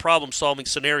Future problem-solving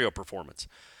scenario performance.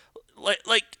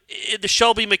 Like the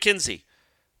Shelby McKenzie.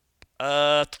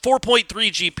 4.3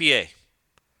 GPA.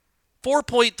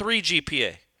 4.3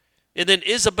 GPA. And then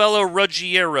Isabella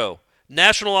Ruggiero,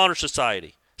 National Honor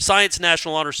Society. Science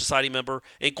National Honor Society member,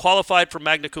 and qualified for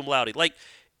magna cum laude. Like,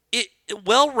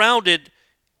 well-rounded.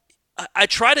 I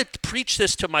try to preach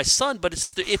this to my son, but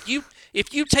it's if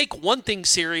you take one thing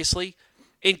seriously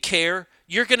and care,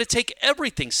 you're going to take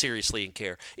everything seriously and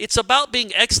care. It's about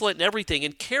being excellent in everything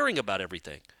and caring about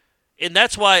everything. And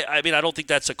that's why, I don't think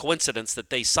that's a coincidence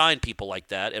that they sign people like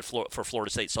that for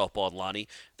Florida State softball and Lonnie.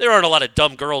 There aren't a lot of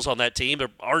dumb girls on that team. There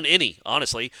aren't any,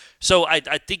 honestly. So I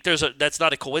think that's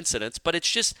not a coincidence. But it's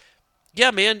just,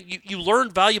 yeah, man, you learn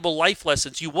valuable life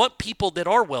lessons. You want people that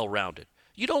are well-rounded.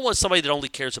 You don't want somebody that only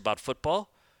cares about football.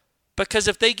 Because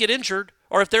if they get injured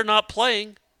or if they're not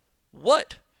playing,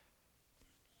 what?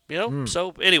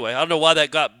 So anyway, I don't know why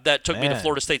that took me to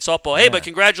Florida State softball. Hey, but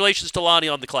congratulations to Lonnie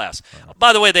on the class.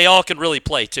 By the way, they all can really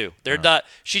play too.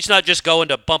 She's not just going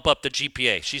to bump up the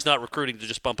GPA. She's not recruiting to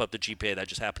just bump up the GPA. That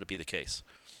just happened to be the case.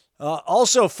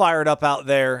 Also fired up out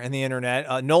there in the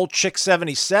internet, Noel Chick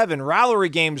 77. Rivalry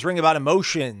games bring about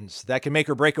emotions that can make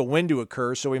or break a win to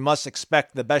occur, so we must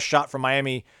expect the best shot from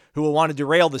Miami, who will want to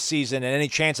derail the season and any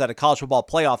chance at a college football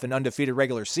playoff and undefeated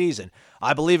regular season.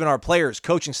 I believe in our players,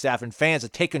 coaching staff, and fans to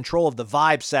take control of the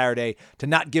vibe Saturday to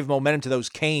not give momentum to those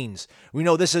Canes. We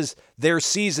know this is their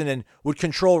season and would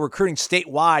control recruiting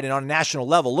statewide and on a national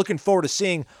level. Looking forward to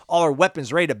seeing all our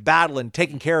weapons ready to battle and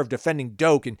taking care of defending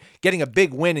Doak and getting a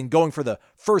big win and going for the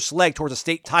first leg towards a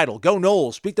state title. Go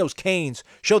Noles, beat those Canes,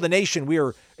 show the nation we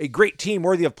are a great team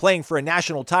worthy of playing for a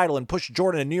national title, and push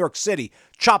Jordan to New York City.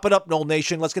 Chop it up, Noel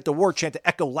Nation. Let's get the war chant to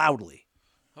echo loudly.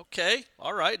 Okay,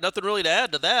 all right. Nothing really to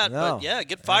add to that, but yeah,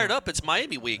 get fired up. It's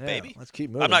Miami week, baby. Let's keep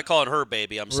moving. I'm not calling her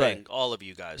baby. I'm saying all of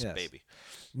you guys, baby.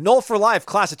 Noel for life,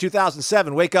 class of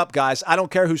 2007. Wake up, guys. I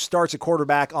don't care who starts a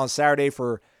quarterback on Saturday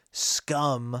for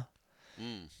scum.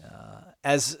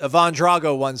 As Ivan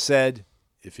Drago once said,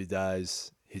 if he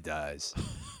dies, he dies.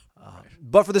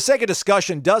 But for the sake of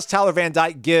discussion, does Tyler Van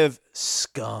Dyke give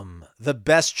scum the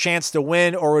best chance to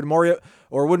win, or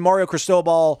would Mario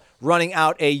Cristobal running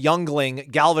out a youngling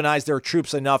galvanize their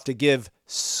troops enough to give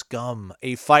scum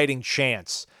a fighting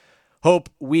chance? Hope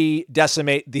we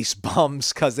decimate these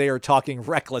bums because they are talking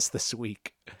reckless this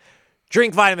week.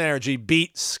 Drink Vitamin Energy,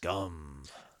 beat scum.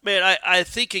 Man, I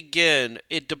think, again,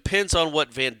 it depends on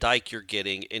what Van Dyke you're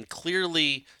getting, and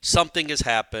clearly something has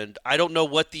happened. I don't know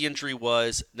what the injury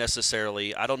was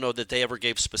necessarily. I don't know that they ever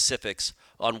gave specifics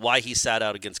on why he sat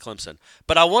out against Clemson.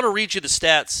 But I want to read you the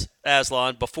stats,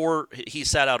 Aslan, before he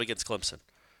sat out against Clemson.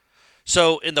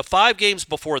 So in the 5 games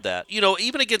before that,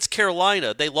 even against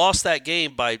Carolina, they lost that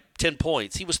game by 10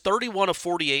 points. He was 31 of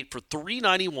 48 for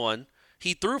 391.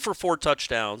 He threw for 4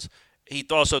 touchdowns. He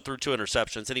also threw 2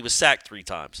 interceptions, and he was sacked 3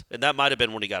 times. And that might have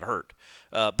been when he got hurt.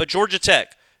 But Georgia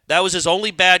Tech, that was his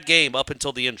only bad game up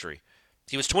until the injury.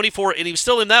 He was 24, and he was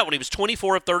still in that one. He was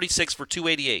 24 of 36 for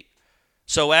 288.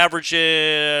 So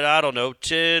averaging,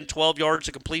 10, 12 yards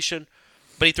of completion.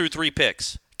 But he threw 3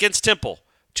 picks. Against Temple,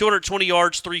 220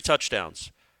 yards, 3 touchdowns.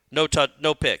 No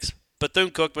picks.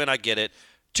 Bethune-Cookman, I get it.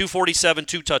 247,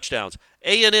 2 touchdowns.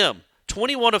 A&M,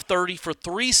 21 of 30 for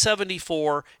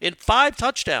 374 and 5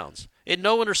 touchdowns and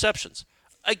no interceptions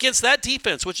against that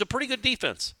defense, which is a pretty good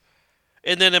defense.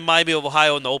 And then in Miami of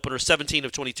Ohio in the opener, 17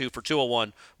 of 22 for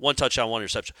 201, 1 touchdown, 1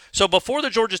 interception. So before the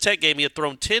Georgia Tech game, he had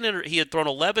thrown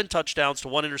 11 touchdowns to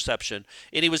 1 interception,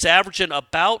 and he was averaging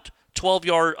about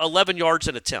 11 yards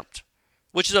an attempt,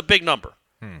 which is a big number.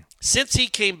 Since he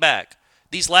came back,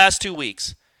 these last 2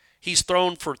 weeks, he's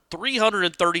thrown for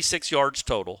 336 yards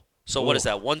total. So what is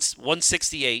that,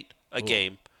 168 a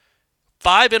game,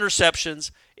 5 interceptions,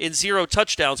 and 0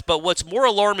 touchdowns. But what's more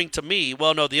alarming to me, the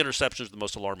interceptions are the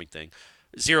most alarming thing.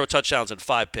 0 touchdowns and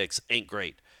 5 picks ain't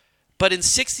great. But in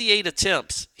 68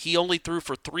 attempts, he only threw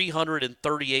for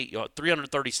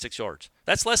 336 yards.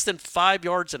 That's less than 5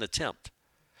 yards an attempt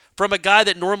from a guy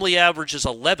that normally averages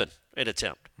 11 an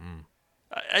attempt.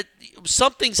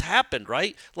 Something's happened,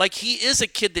 right? Like, he is a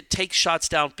kid that takes shots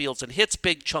downfields and hits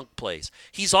big chunk plays.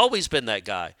 He's always been that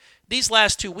guy. These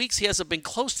last 2 weeks, he hasn't been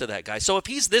close to that guy. So if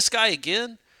he's this guy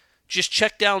again, just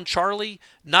check down Charlie,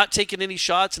 not taking any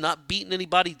shots, not beating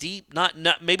anybody deep,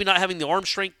 maybe not having the arm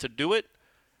strength to do it,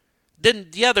 then,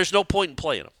 yeah, there's no point in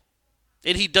playing him.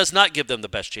 And he does not give them the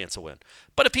best chance to win.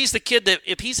 But if he's the kid that,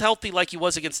 if he's healthy like he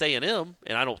was against A&M,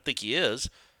 and I don't think he is,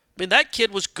 I mean, that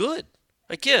kid was good.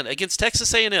 Again, against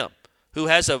Texas A&M, who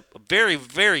has a very,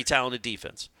 very talented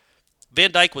defense.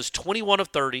 Van Dyke was 21 of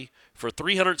 30 for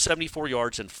 374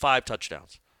 yards and 5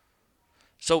 touchdowns.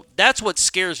 So that's what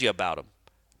scares you about him,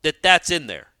 that's in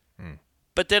there.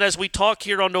 But then as we talk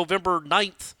here on November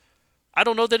 9th, I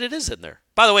don't know that it is in there.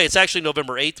 By the way, it's actually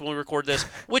November 8th when we record this,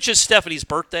 which is Stephanie's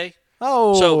birthday.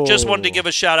 Oh. So just wanted to give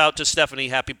a shout-out to Stephanie.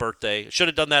 Happy birthday. Should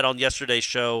have done that on yesterday's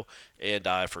show, and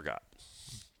I forgot.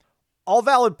 All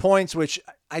valid points, which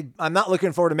I'm not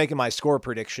looking forward to making my score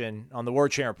prediction on the War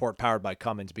Chant Report powered by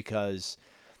Cummins because,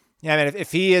 yeah, I mean,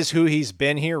 if he is who he's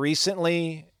been here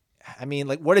recently, I mean,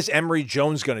 like, what is Emory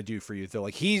Jones going to do for you, though?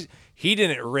 Like, he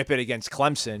didn't rip it against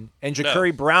Clemson, and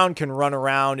Ja'Cory Brown can run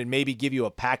around and maybe give you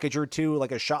a package or two,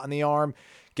 like a shot in the arm,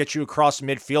 get you across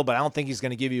midfield, but I don't think he's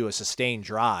going to give you a sustained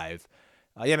drive.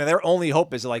 Yeah, I mean, their only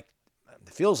hope is, like,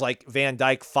 it feels like Van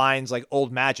Dyke finds, like,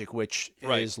 old magic, which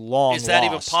is long Is that lost.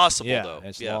 even possible, though?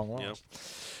 It's long lost.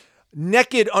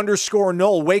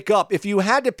 Naked_Knoll, wake up. If you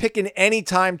had to pick an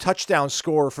anytime touchdown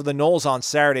scorer for the Knolls on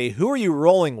Saturday, who are you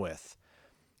rolling with?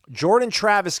 Jordan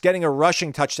Travis getting a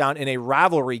rushing touchdown in a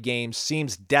rivalry game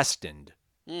seems destined.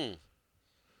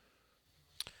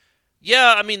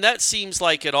 Yeah, I mean, that seems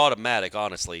like an automatic,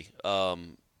 honestly.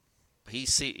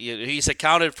 He's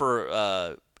accounted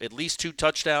for at least 2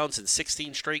 touchdowns in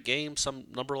 16 straight games, some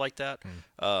number like that,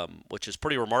 which is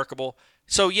pretty remarkable.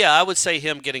 So, yeah, I would say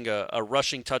him getting a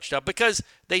rushing touchdown because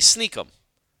they sneak him.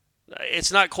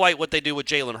 It's not quite what they do with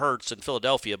Jalen Hurts in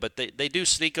Philadelphia, but they do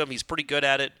sneak him. He's pretty good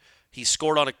at it. He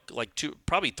scored on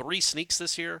probably 3 sneaks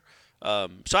this year.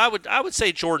 So I would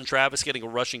say Jordan Travis getting a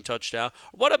rushing touchdown.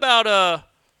 What about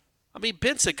I mean,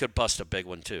 Benson could bust a big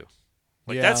one too.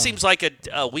 That seems like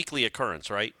a weekly occurrence,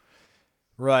 right?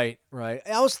 Right.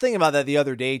 I was thinking about that the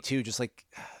other day too. Just like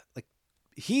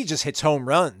he just hits home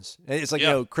runs. It's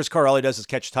like, Chris Carr, all he does is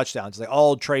catch touchdowns. It's like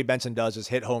all Trey Benson does is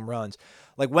hit home runs.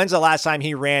 Like, when's the last time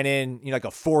he ran in, like a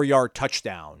 4-yard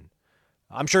touchdown?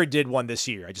 I'm sure he did one this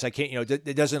year. I can't,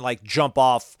 it doesn't like jump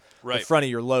off the front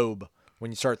of your lobe when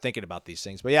you start thinking about these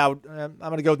things. But yeah, I'm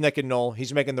going to go with Naked Knoll.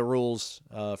 He's making the rules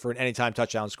for an anytime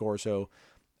touchdown score. So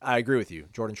I agree with you.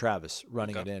 Jordan Travis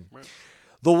running it in. Right.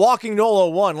 The Walking Nolo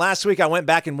 01. Last week I went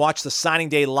back and watched the signing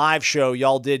day live show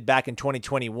y'all did back in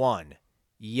 2021.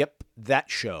 Yep, that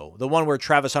show. The one where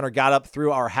Travis Hunter got up,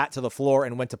 threw our hat to the floor,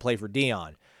 and went to play for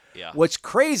Dion. Yeah. What's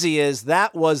crazy is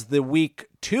that was the week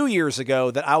 2 years ago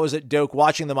that I was at Doak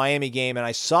watching the Miami game, and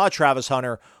I saw Travis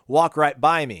Hunter walk right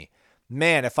by me.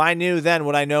 Man, if I knew then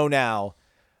what I know now,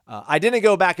 I didn't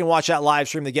go back and watch that live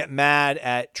stream to get mad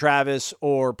at Travis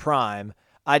or Prime.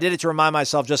 I did it to remind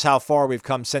myself just how far we've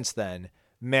come since then.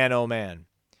 Man, oh man.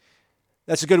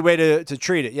 That's a good way to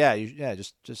treat it. Yeah,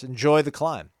 just enjoy the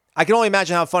climb. I can only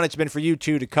imagine how fun it's been for you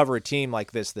two to cover a team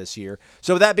like this year.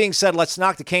 So with that being said, let's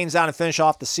knock the Canes down and finish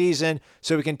off the season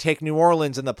so we can take New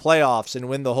Orleans in the playoffs and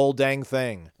win the whole dang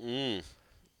thing.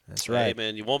 That's right. Hey,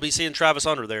 man, you won't be seeing Travis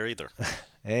Hunter there either.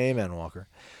 Amen, Walker.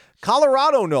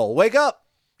 Colorado, Noel, wake up.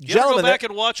 You ever go back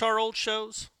and watch our old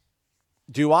shows?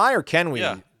 Do I or can we?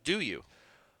 Yeah, do you?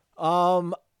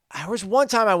 There was one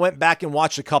time I went back and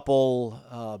watched a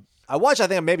couple. I watched, I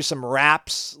think, maybe some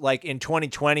raps like in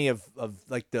 2020 of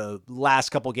like the last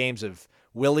couple games of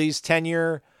Willie's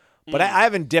tenure, but I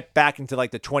haven't dipped back into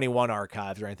like the 21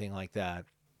 archives or anything like that.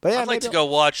 But yeah, I'd like to go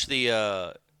watch the.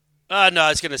 No, I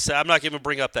was gonna say I'm not going to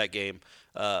bring up that game.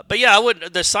 But yeah, I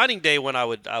would. The signing day when I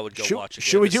would go watch it.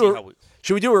 Should we do a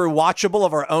rewatchable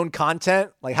of our own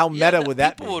content? Like how meta would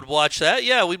that be? People would watch that.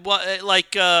 Yeah, we'd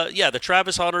like the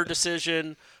Travis Hunter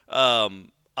decision.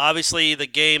 Obviously, the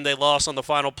game they lost on the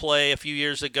final play a few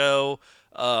years ago,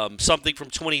 something from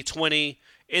 2020,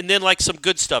 and then like some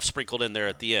good stuff sprinkled in there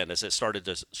at the end as it started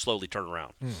to slowly turn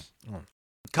around.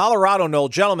 Colorado, Noel.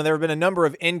 Gentlemen, there have been a number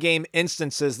of in-game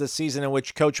instances this season in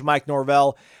which Coach Mike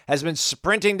Norvell has been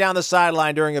sprinting down the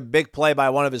sideline during a big play by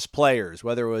one of his players,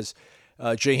 whether it was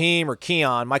Jaheim or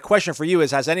Keon. My question for you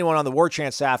is, has anyone on the War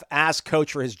Chant staff asked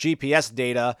Coach for his GPS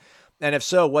data? And if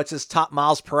so, what's his top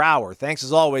miles per hour? Thanks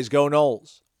as always. Go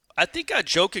Noles. I think I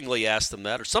jokingly asked him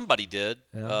that, or somebody did,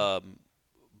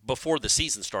 before the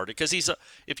season started. Because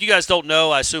if you guys don't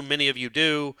know, I assume many of you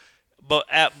do, But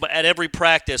at every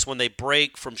practice, when they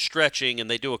break from stretching and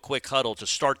they do a quick huddle to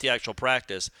start the actual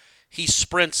practice, he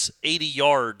sprints 80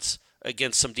 yards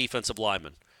against some defensive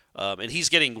linemen, and he's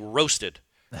getting roasted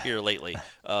here lately.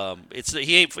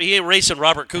 He ain't racing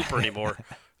Robert Cooper anymore.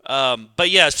 But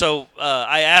yeah, so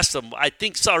I asked him. I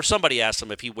think somebody asked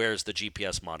him if he wears the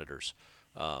GPS monitors.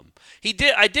 He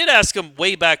did. I did ask him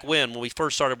way back when we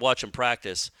first started watching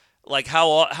practice, like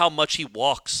how much he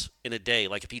walks in a day,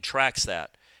 like if he tracks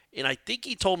that. And I think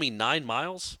he told me 9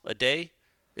 miles a day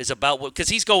is about what, because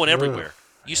he's going everywhere.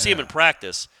 You see him in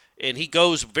practice, and he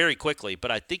goes very quickly.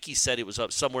 But I think he said it was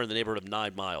up somewhere in the neighborhood of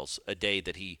 9 miles a day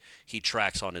that he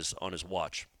tracks on his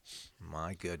watch.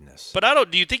 My goodness.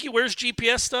 But do you think he wears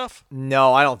GPS stuff?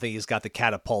 No, I don't think he's got the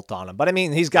catapult on him. But I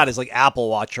mean, he's got his like Apple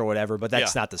Watch or whatever, but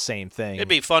that's not the same thing. It'd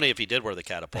be funny if he did wear the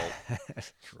catapult.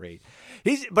 Great.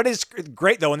 But it's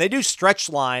great though when they do stretch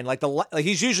line, like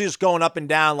he's usually just going up and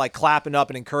down, like clapping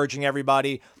up and encouraging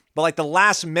everybody. But like the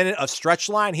last minute of stretch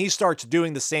line, he starts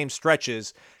doing the same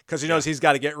stretches because he knows he's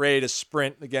got to get ready to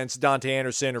sprint against Dante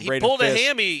Anderson or Braden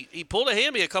Fisk. He pulled a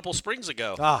hammy a couple springs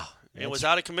ago. And was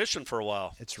out of commission for a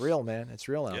while. It's real, man. It's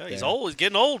real out there. Yeah, he's old. He's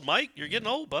getting old, Mike. You're getting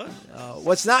old, bud.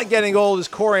 What's not getting old is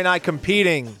Corey and I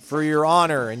competing for your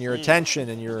honor and your attention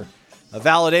and your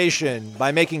validation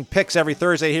by making picks every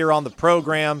Thursday here on the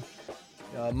program.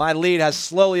 My lead has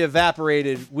slowly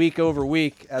evaporated week over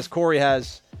week as Corey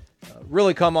has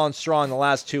really come on strong the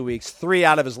last 2 weeks. 3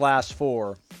 out of his last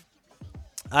 4.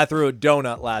 I threw a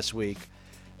donut last week.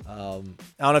 I don't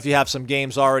know if you have some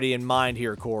games already in mind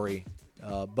here, Corey.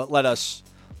 But let us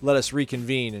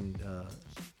reconvene and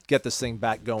get this thing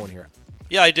back going here.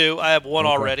 Yeah, I do. I have one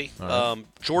already. Right.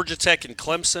 Georgia Tech and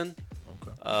Clemson.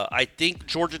 Okay. I think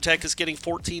Georgia Tech is getting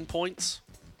 14 points.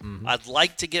 Mm-hmm. I'd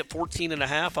like to get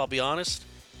 14.5, I'll be honest.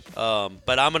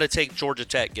 But I'm going to take Georgia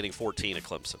Tech getting 14 at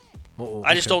Clemson.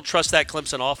 I just don't trust that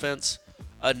Clemson offense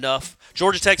enough.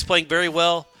 Georgia Tech's playing very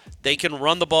well. They can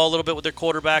run the ball a little bit with their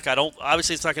quarterback.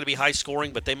 Obviously, it's not going to be high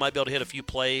scoring, but they might be able to hit a few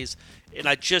plays. And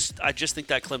I just think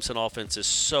that Clemson offense is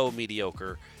so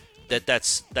mediocre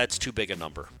that's too big a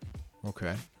number.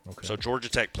 Okay. So Georgia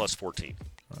Tech plus 14.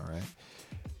 All right.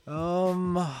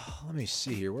 Let me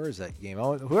see here. Where is that game?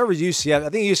 Whoever's UCF. I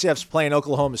think UCF's playing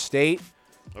Oklahoma State.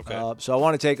 Okay. So I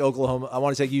want to take Oklahoma. I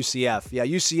want to take UCF. Yeah,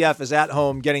 UCF is at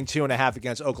home getting 2.5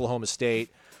 against Oklahoma State.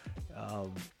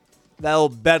 That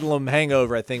old Bedlam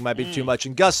hangover, I think, might be too much.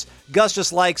 And Gus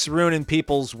just likes ruining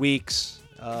people's weeks.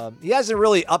 He hasn't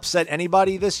really upset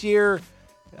anybody this year.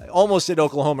 Almost did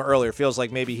Oklahoma earlier. Feels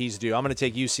like maybe he's due. I'm going to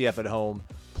take UCF at home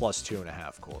plus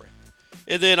 2.5, Corey.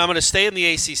 And then I'm going to stay in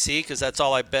the ACC because that's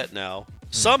all I bet now.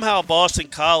 Somehow Boston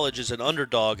College is an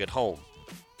underdog at home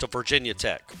to Virginia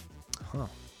Tech. Huh.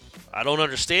 I don't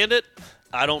understand it.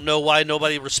 I don't know why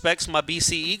nobody respects my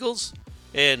BC Eagles.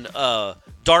 And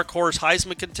dark horse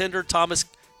Heisman contender Thomas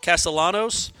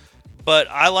Castellanos. But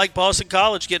I like Boston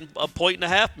College getting 1.5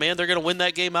 points, man. They're going to win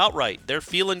that game outright. They're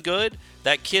feeling good.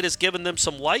 That kid has given them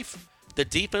some life. The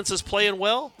defense is playing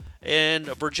well. And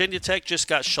Virginia Tech just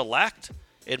got shellacked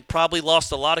and probably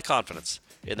lost a lot of confidence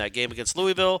in that game against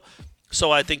Louisville. So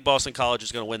I think Boston College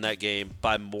is going to win that game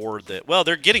by more than – well,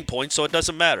 they're getting points, so it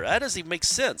doesn't matter. That doesn't even make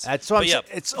sense. That's what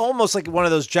It's almost like one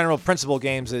of those general principle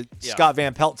games that Scott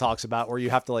Van Pelt talks about where you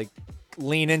have to, like,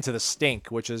 lean into the stink,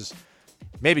 which is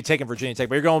maybe taking Virginia Tech.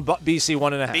 But you're going BC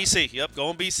 1.5. BC, yep,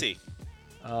 going BC.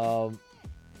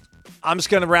 I'm just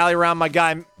going to rally around my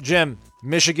guy, Jim.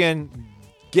 Michigan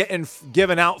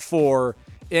given out for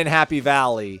in Happy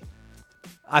Valley.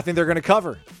 I think they're going to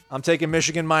cover. I'm taking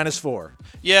Michigan -4.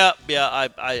 Yeah,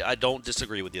 I don't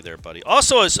disagree with you there, buddy.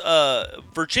 Also, as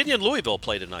Virginia and Louisville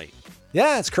play tonight.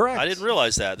 Yeah, that's correct. I didn't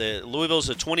realize that. Louisville's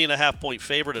a 20.5-point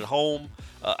favorite at home.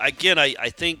 Again, I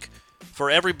think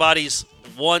for everybody's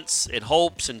wants and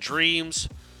hopes and dreams,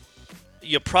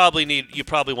 you probably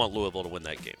want Louisville to win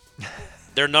that game.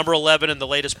 They're number 11 in the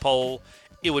latest poll.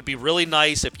 It would be really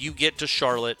nice if you get to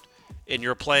Charlotte and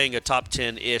you're playing a top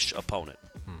 10-ish opponent.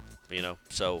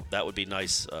 So that would be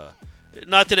nice.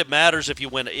 Not that it matters if you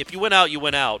win. If you win out, you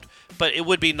win out. But it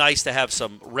would be nice to have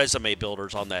some resume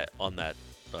builders on the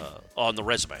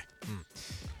resume.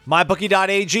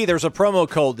 MyBookie.ag. There's a promo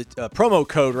code.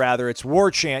 It's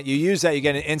War Chant. You use that, you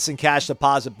get an instant cash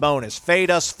deposit bonus. Fade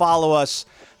us, follow us,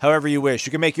 however you wish.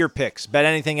 You can make your picks, bet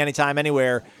anything, anytime,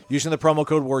 anywhere, using the promo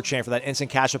code War Chant for that instant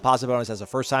cash deposit bonus as a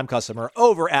first-time customer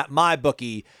over at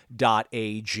MyBookie.ag.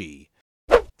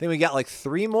 I think we got like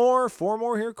 4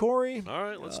 more here, Corey. All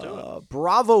right, let's do it.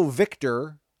 Bravo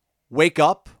Victor, wake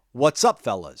up. What's up,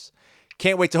 fellas?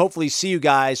 Can't wait to hopefully see you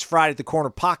guys Friday at the Corner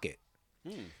Pocket.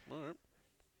 All right.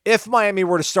 if Miami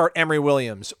were to start Emory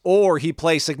Williams or he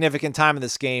plays significant time in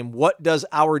this game, what does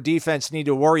our defense need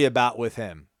to worry about with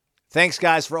him? Thanks,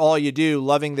 guys, for all you do.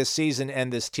 Loving this season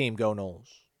and this team. Go Noles.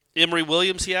 Emory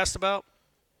Williams, he asked about?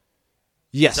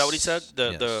 Yes. Is that what he said?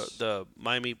 The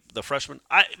Miami, the freshman?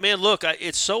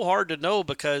 It's so hard to know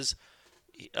because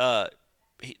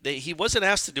he wasn't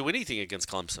asked to do anything against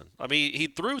Clemson. I mean, he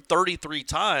threw 33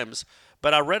 times,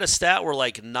 but I read a stat where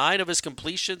like 9 of his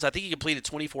completions, I think he completed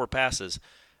 24 passes.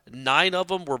 9 of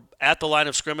them were at the line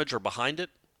of scrimmage or behind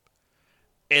it.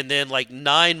 And then like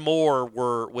 9 more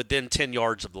were within 10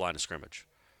 yards of the line of scrimmage.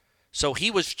 So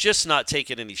he was just not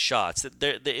taking any shots.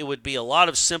 It would be a lot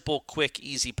of simple, quick,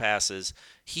 easy passes.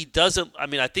 He doesn't – I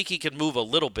mean, I think he can move a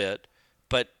little bit,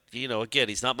 but, again,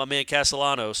 he's not my man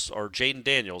Castellanos or Jaden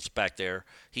Daniels back there.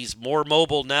 He's more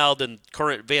mobile now than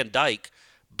current Van Dyke.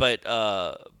 But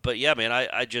yeah, man,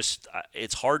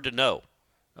 it's hard to know.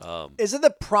 Isn't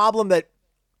the problem that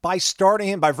by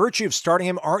virtue of starting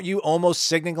him, aren't you almost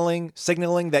signaling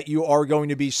that you are going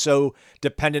to be so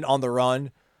dependent on the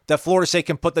run? That Florida State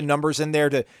can put the numbers in there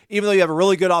to, even though you have a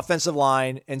really good offensive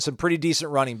line and some pretty decent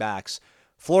running backs,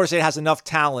 Florida State has enough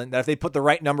talent that if they put the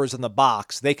right numbers in the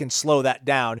box, they can slow that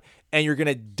down. And you're going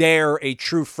to dare a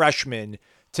true freshman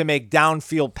to make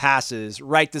downfield passes,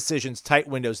 right decisions, tight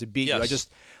windows to beat you.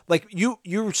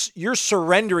 You're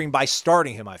surrendering by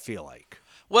starting him, I feel like.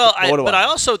 Well, I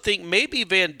also think maybe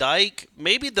Van Dyke,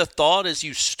 maybe the thought is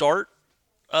you start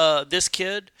this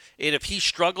kid, and if he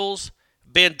struggles,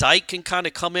 Van Dyke can kind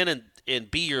of come in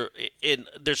and be and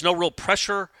there's no real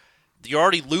pressure. You're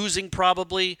already losing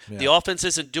probably. Yeah. The offense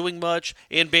isn't doing much,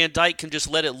 and Van Dyke can just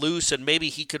let it loose, and maybe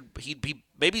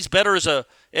he's better as a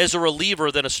reliever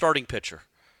than a starting pitcher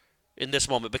in this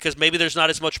moment because maybe there's not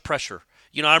as much pressure.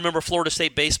 I remember Florida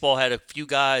State baseball had a few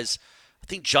guys. I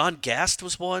think John Gast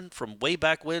was one from way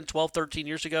back when, 12, 13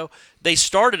 years ago. They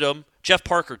started him. Jeff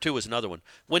Parker, too, was another one.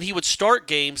 When he would start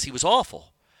games, he was awful.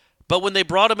 But when they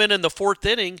brought him in the 4th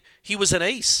inning, he was an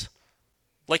ace.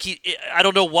 I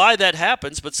don't know why that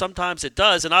happens, but sometimes it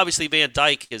does. And obviously Van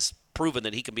Dyke has proven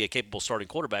that he can be a capable starting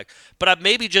quarterback. But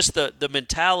maybe just the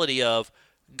mentality of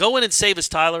go in and save us,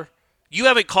 Tyler. You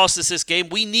haven't cost us this game.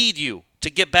 We need you to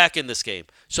get back in this game.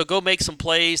 So go make some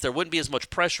plays. There wouldn't be as much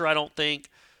pressure, I don't think.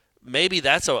 Maybe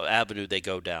that's an avenue they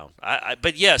go down.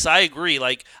 But yes, I agree.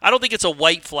 I don't think it's a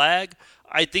white flag.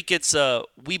 I think it's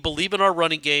we believe in our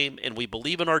running game and we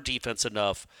believe in our defense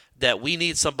enough that we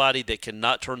need somebody that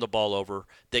cannot turn the ball over,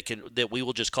 that we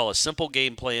will just call a simple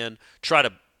game plan, try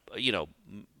to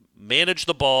manage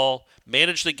the ball,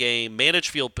 manage the game, manage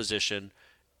field position,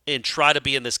 and try to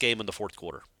be in this game in the 4th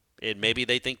quarter. And maybe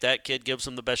they think that kid gives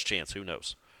them the best chance. Who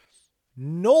knows?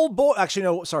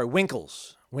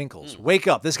 Winkles. Wake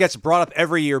up. This gets brought up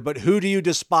every year, but who do you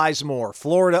despise more,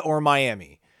 Florida or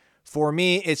Miami? For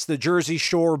me, it's the Jersey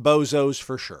Shore bozos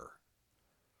for sure,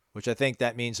 which I think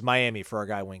that means Miami for our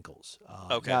guy Winkles.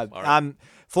 Okay. All right. I'm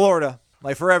Florida,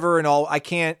 forever and all. I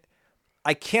can't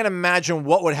imagine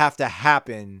what would have to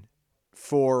happen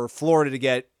for Florida to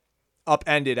get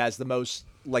upended as the most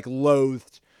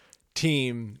loathed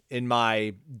team in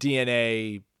my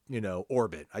DNA,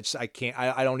 orbit. I can't.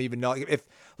 I don't even know if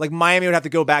Miami would have to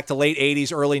go back to late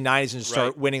 80s, early 90s and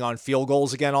start winning on field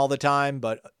goals again all the time.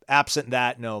 But absent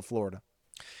that, no, Florida.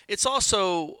 It's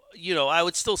also, I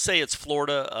would still say it's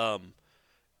Florida.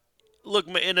 Look,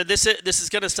 and this is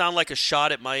going to sound like a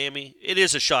shot at Miami. It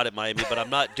is a shot at Miami, but I'm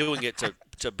not doing it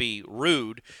to be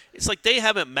rude. It's like they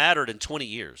haven't mattered in 20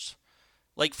 years.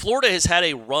 Florida has had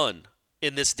a run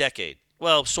in this decade.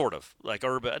 Well, sort of,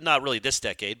 not really this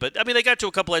decade, but I mean they got to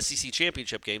a couple SEC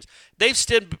championship games. They've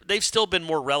still been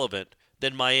more relevant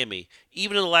than Miami,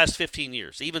 even in the last 15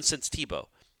 years, even since Tebow.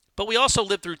 But we also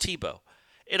lived through Tebow,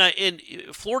 and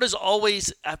Florida's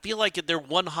always. I feel like they're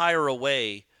one hire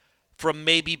away from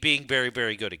maybe being very,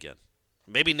 very good again.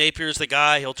 Maybe Napier's the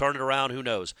guy; he'll turn it around. Who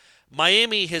knows?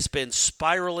 Miami has been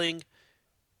spiraling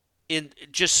in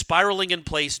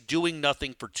place, doing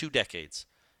nothing for 2 decades.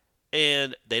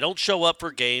 And they don't show up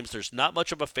for games. There's not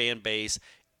much of a fan base.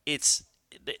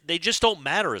 They just don't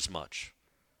matter as much.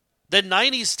 The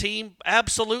 90s team,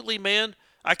 absolutely, man.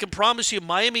 I can promise you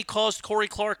Miami caused Corey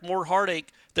Clark more heartache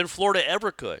than Florida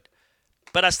ever could.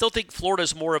 But I still think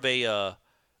Florida's more of an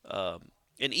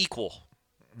equal.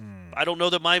 I don't know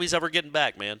that Miami's ever getting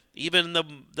back, man. Even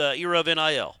in the era of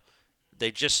NIL.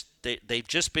 They've just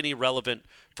been irrelevant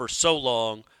for so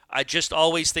long. I just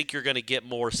always think you're going to get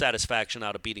more satisfaction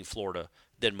out of beating Florida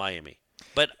than Miami.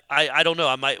 But I don't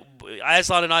know.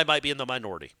 Aslan and I might be in the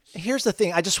minority. Here's the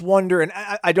thing. I just wonder, and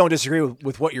I don't disagree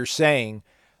with what you're saying.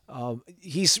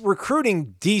 He's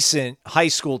recruiting decent high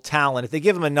school talent. If they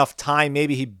give him enough time,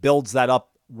 maybe he builds that up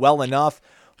well enough.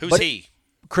 Who's he?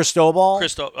 Cristobal.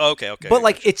 Okay. But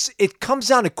like it comes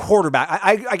down to quarterback.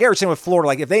 I get what you're saying with Florida.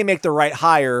 Like if they make the right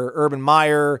hire, Urban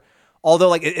Meyer. Although,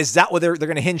 like, is that what they're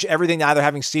going to hinge everything to either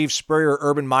having Steve Spurrier or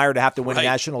Urban Meyer to have to win a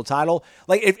national title?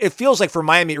 Like, it feels like for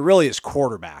Miami, it really is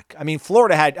quarterback. I mean,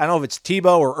 Florida had, I don't know if it's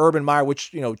Tebow or Urban Meyer,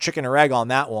 which, chicken or egg on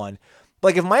that one. But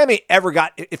like if Miami ever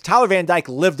if Tyler Van Dyke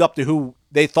lived up to who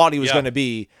they thought he was going to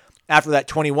be after that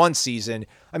 21 season,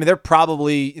 I mean, they're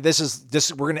probably, we're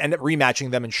going to end up rematching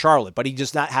them in Charlotte, but he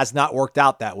just has not worked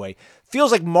out that way.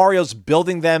 Feels like Mario's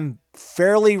building them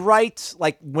fairly right,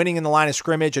 like winning in the line of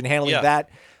scrimmage and handling that.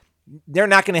 They're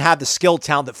not going to have the skill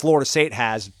talent that Florida State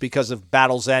has because of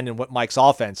Battle's End and what Mike's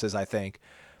offense is, I think.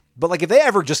 But like if they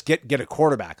ever just get a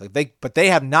quarterback, but they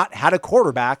have not had a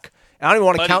quarterback. And I don't even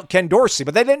want to count Ken Dorsey,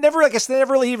 but they never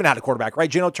really even had a quarterback, right?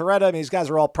 Gino Torretta, I mean, these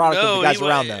guys are all product of the guys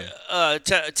around them.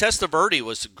 Testaverde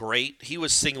was great. He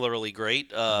was singularly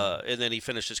great. And then he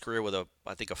finished his career with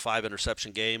I think a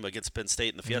 5-interception game against Penn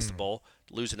State in the Fiesta Bowl,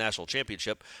 lose a national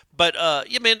championship. But,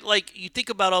 like you think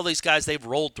about all these guys they've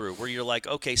rolled through where you're like,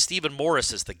 okay, Stephen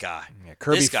Morris is the guy. Yeah,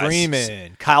 Kirby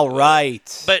Freeman, Kyle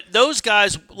Wright. But those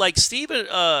guys like Stephen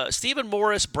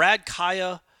Morris, Brad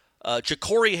Kaya,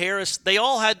 Ja'Cory Harris, they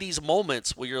all had these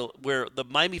moments where the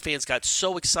Miami fans got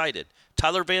so excited.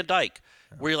 Tyler Van Dyke,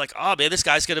 where you're like, oh man, this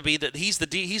guy's gonna be he's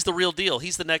the real deal.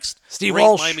 He's the next Steve great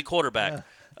Walsh. Miami quarterback.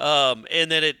 Yeah.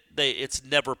 And then it's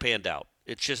never panned out.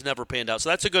 It's just never panned out. So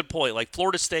that's a good point. Like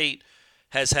Florida State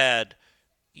has had,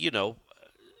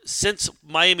 since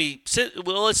Miami.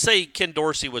 Let's say Ken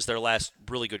Dorsey was their last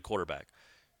really good quarterback.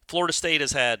 Florida State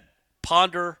has had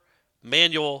Ponder,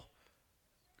 Manuel,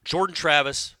 Jordan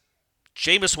Travis,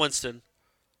 Jameis Winston,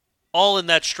 all in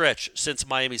that stretch since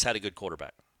Miami's had a good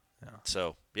quarterback. Yeah.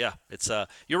 So yeah, it's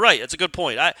you're right. It's a good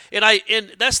point.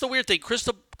 And that's the weird thing.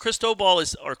 Cristobal,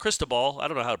 I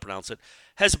don't know how to pronounce it,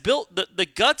 has built the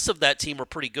guts of that team are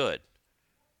pretty good.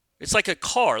 It's like a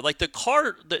car, like the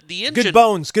engine. Good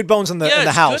bones in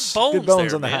the house. Good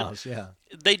bones in the man. house. Yeah.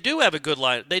 They do have a good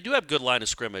line. They do have good line of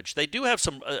scrimmage. They do have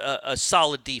some a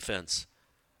solid defense.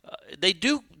 They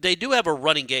do have a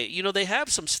running game. They have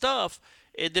some stuff,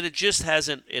 and then it just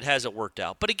hasn't worked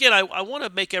out. But again, I want to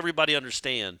make everybody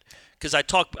understand because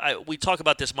we talk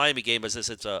about this Miami game as if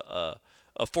it's a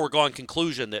foregone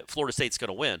conclusion that Florida State's going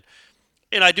to win,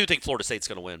 and I do think Florida State's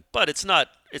going to win, but it's not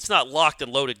locked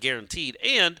and loaded, guaranteed.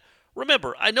 And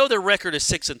remember, I know their record is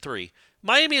 6-3.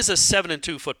 Miami is a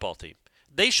 7-2 football team.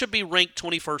 They should be ranked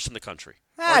 21st in the country.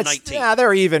 Or 19th. Yeah,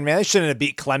 they're even, man. They shouldn't have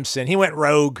beat Clemson. He went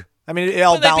rogue. I mean, it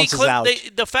all balances out.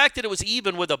 The fact that it was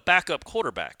even with a backup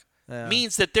quarterback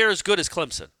means that they're as good as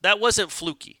Clemson. That wasn't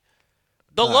fluky.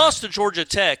 The loss to Georgia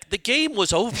Tech, the game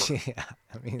was over. Yeah,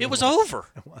 it was over.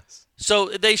 It was. So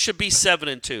they should be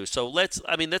 7-2. So that's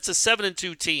a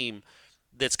 7-2 team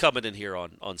that's coming in here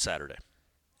on Saturday.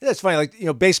 It's funny,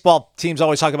 like baseball teams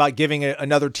always talk about giving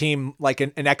another team like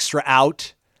an extra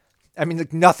out. I mean,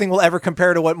 like, nothing will ever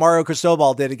compare to what Mario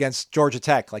Cristobal did against Georgia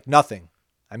Tech. Like nothing.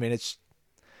 I mean,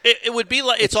 It would be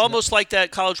like it's almost like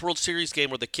that College World Series game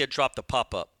where the kid dropped the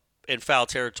pop-up in foul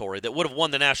territory that would have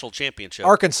won the national championship.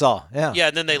 Arkansas, yeah. Yeah,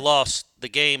 and then they lost the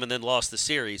game and then lost the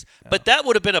series. Yeah. But that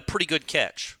would have been a pretty good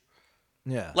catch.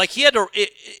 Yeah. Like he had to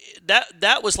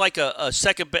that was like a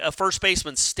first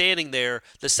baseman standing there.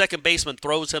 The second baseman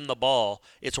throws him the ball.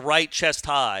 It's right chest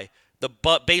high. The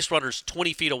base runner's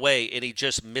 20 feet away, and he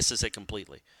just misses it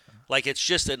completely. Like, it's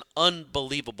just an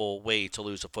unbelievable way to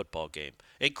lose a football game.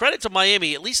 And credit to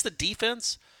Miami, at least the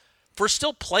defense, for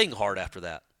still playing hard after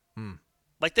that.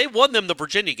 Like, they won them the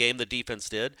Virginia game, the defense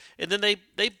did. And then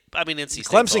NC State.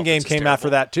 Clemson game came after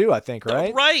that, too, I think,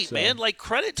 right? Right, so. Man. Like,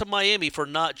 credit to Miami for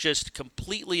not just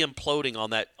completely imploding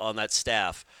on that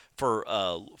staff for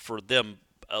them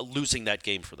losing that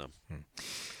game for them.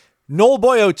 Noel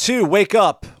Boyo 2, wake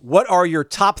up. What are your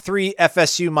top 3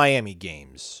 FSU Miami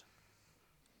games?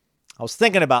 I was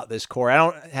thinking about this, Corey. I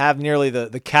don't have nearly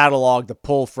the catalog to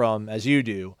pull from as you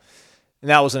do. And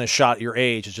that wasn't a shot at your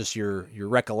age. It's just your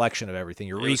recollection of everything,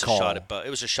 your recall. It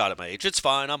was a shot at my age. It's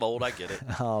fine. I'm old. I get it.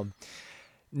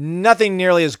 Nothing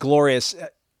nearly as glorious.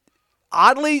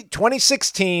 Oddly,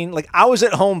 2016, like I was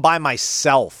at home by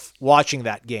myself watching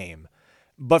that game.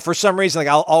 But for some reason, like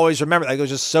I'll always remember, like it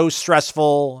was just so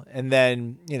stressful. And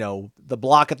then, the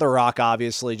block at the Rock,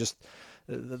 obviously, just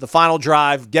the final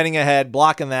drive, getting ahead,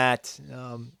 blocking that.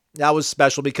 That was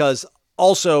special because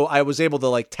also I was able to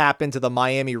like tap into the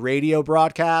Miami radio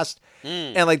broadcast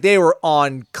and like they were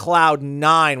on cloud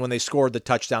 9 when they scored the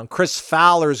touchdown. Chris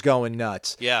Fowler's going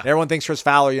nuts. Yeah. And everyone thinks Chris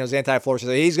Fowler, is anti-Florida.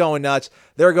 So he's going nuts.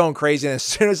 They're going crazy. And as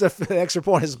soon as the extra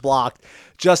point is blocked,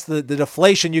 just the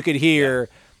deflation you could hear.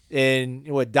 in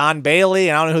with Don Bailey,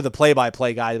 and I don't know who the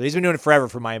play-by-play guy is, but he's been doing it forever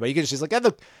for Miami. But you can just like,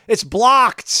 it's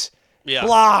blocked. Yeah.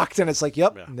 Blocked. And it's like,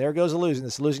 yep, Yeah. and there goes the losing.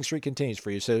 This losing streak continues for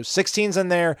you. So 16's in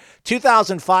there.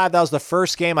 2005, that was the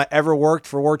first game I ever worked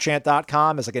for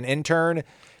warchant.com as like an intern.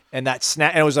 And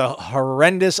and it was a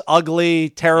horrendous, ugly,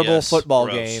 terrible football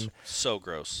gross. game. So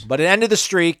gross. But it ended the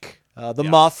streak. The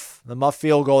muff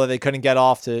field goal that they couldn't get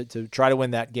off to try to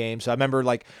win that game. So I remember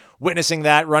like witnessing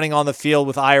that, running on the field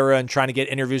with Ira and trying to get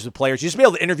interviews with players. You used to be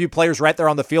able to interview players right there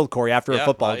on the field, Corey, after a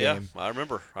football game. Yeah, I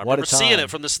remember. I What a remember seeing time.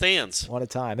 it from the stands. What a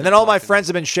time. And then all my friends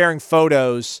have been sharing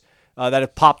photos that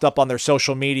have popped up on their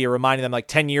social media, reminding them like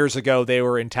 10 years ago they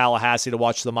were in Tallahassee to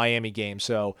watch the Miami game.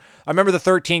 So I remember the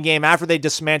 13 game after they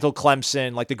dismantled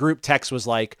Clemson, like the group text was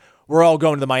like, we're all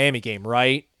going to the Miami game,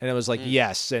 right? And it was like,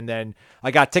 yes. And then I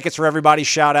got tickets for everybody.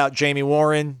 Shout out Jamie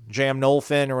Warren, Jam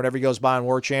Nolfin, or whatever he goes by on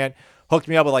War Chant. Hooked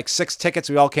me up with like 6 tickets.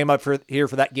 We all came up here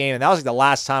for that game. And that was like the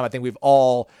last time I think we've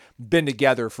all been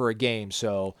together for a game.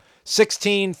 So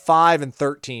 16, 5, and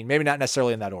 13. Maybe not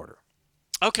necessarily in that order.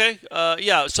 Okay.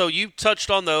 Yeah. So you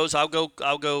touched on those. I'll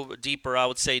go deeper. I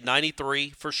would say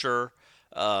 93 for sure.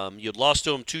 You'd lost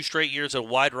to them 2 straight years of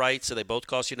wide right, so they both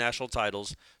cost you national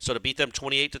titles. So to beat them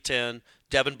 28-10,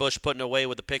 Devin Bush putting away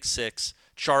with a pick 6,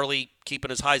 Charlie keeping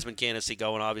his Heisman candidacy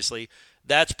going, obviously.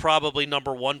 That's probably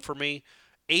number 1 for me.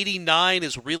 89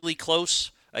 is really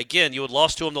close. Again, you had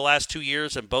lost to them the last 2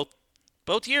 years, and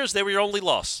both years they were your only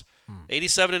loss.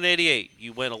 87 and 88.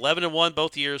 You went 11-1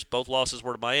 both years. Both losses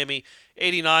were to Miami.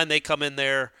 89, they come in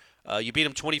there. You beat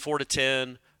them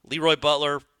 24-10. Leroy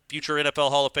Butler, future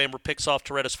NFL Hall of Famer, picks off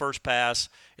Toretta's first pass,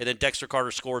 and then Dexter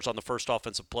Carter scores on the first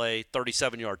offensive play,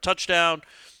 37-yard touchdown.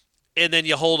 And then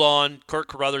you hold on. Kirk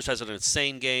Carruthers has an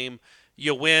insane game.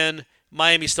 You win.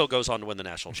 Miami still goes on to win the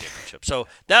national championship. So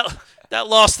that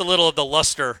lost a little of the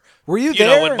luster. Were you there?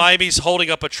 there? Know, when Miami's holding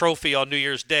up a trophy on New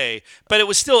Year's Day. But it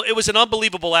was an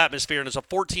unbelievable atmosphere. And as a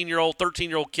 14-year-old,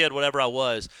 13-year-old kid, whatever I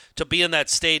was, to be in that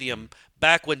stadium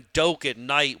back when Doak at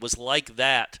night was like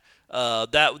that,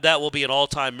 that will be an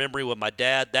all-time memory with my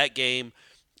dad. That game,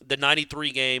 the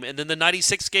 93 game, and then the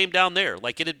 96 game down there.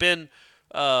 Like it had been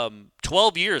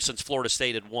 12 years since Florida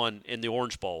State had won in the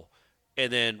Orange Bowl.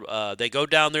 And then they go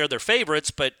down there, they're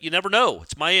favorites, but you never know.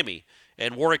 It's Miami.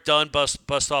 And Warwick Dunn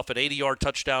bust off an 80-yard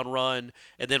touchdown run.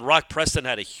 And then Rock Preston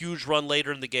had a huge run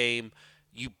later in the game.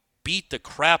 You beat the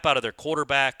crap out of their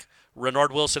quarterback,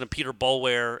 Renard Wilson and Peter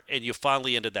Boulware, and you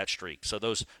finally ended that streak. So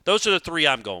those are the 3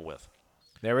 I'm going with.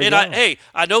 There we go.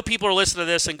 I know people are listening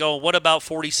to this and going, what about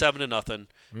 47-0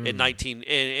 in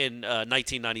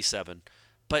 1997?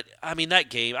 But, I mean, that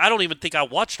game, I don't even think I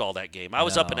watched all that game. I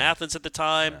was up in Athens at the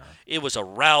time. It was a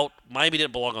rout. Miami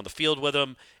didn't belong on the field with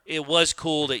them. It was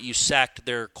cool that you sacked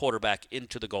their quarterback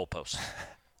into the goalpost,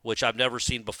 which I've never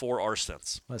seen before or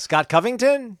since. Scott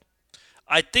Covington?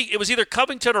 I think it was either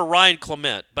Covington or Ryan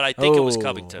Clement, but I think it was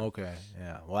Covington. Okay.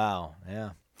 Yeah. Wow.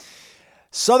 Yeah.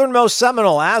 Southernmost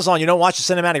Seminole, Aslan, you don't watch the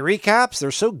cinematic recaps?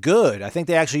 They're so good. I think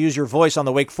they actually use your voice on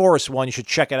the Wake Forest one. You should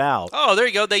check it out. Oh, there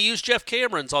you go. They used Jeff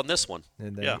Cameron's on this one.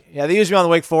 Yeah, they use me on the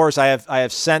Wake Forest. I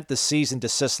have sent the cease and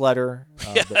desist letter.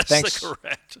 Yes, but thanks,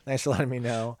 correct. Thanks for letting me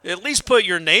know. At least put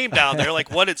your name down there, like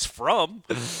what it's from.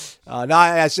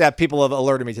 People have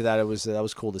alerted me to that. That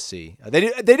was cool to see. They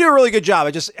do a really good job.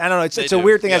 I don't know. It's a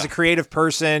weird thing as a creative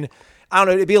person. I don't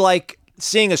know. It'd be like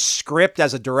seeing a script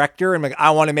as a director and like, I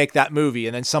want to make that movie,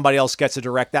 and then somebody else gets to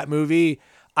direct that movie.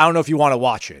 I don't know if you want to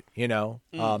watch it, you know.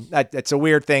 That's a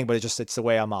weird thing, but it's the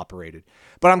way I'm operated.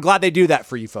 But I'm glad they do that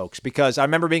for you folks, because I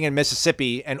remember being in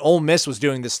Mississippi and Ole Miss was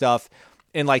doing this stuff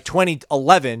in like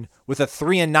 2011 with a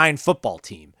 3-9 football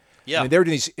team. Yeah, I mean, they were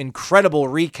doing these incredible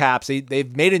recaps.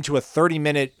 They've made it into a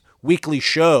 30-minute weekly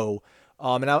show.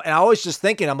 And I was just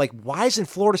thinking, I'm like, why isn't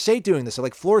Florida State doing this? I'm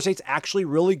like, Florida State's actually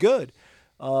really good.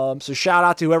 So shout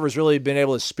out to whoever's really been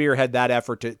able to spearhead that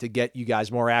effort to get you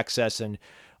guys more access and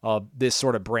this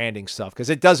sort of branding stuff, because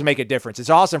it does make a difference.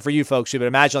 It's awesome for you folks too, but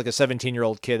imagine like a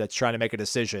 17-year-old kid that's trying to make a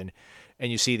decision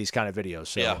and you see these kind of videos.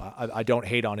 So yeah. I don't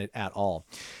hate on it at all.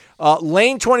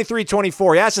 Lane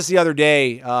 2324, he asked us the other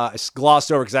day, I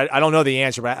glossed over because I don't know the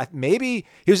answer, but maybe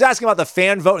he was asking about the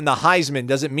fan vote and the Heisman.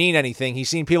 Does it mean anything? He's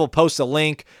seen people post a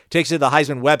link, takes you to the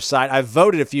Heisman website. I've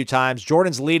voted a few times.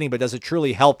 Jordan's leading, but does it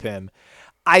truly help him?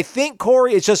 I think,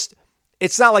 Corey,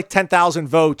 it's not like 10,000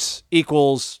 votes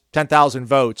equals 10,000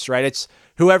 votes, right? It's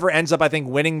whoever ends up, I think,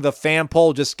 winning the fan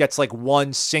poll just gets like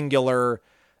one singular,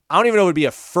 I don't even know if it would be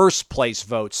a first place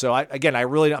vote. So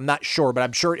I'm not sure, but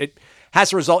I'm sure it has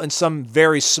to result in some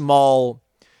very small,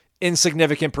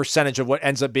 insignificant percentage of what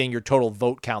ends up being your total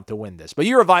vote count to win this. But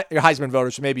you're a Heisman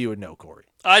voter, so maybe you would know, Corey.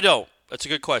 I don't. That's a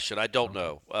good question. I don't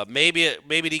know. Maybe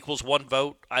it equals one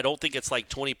vote. I don't think it's like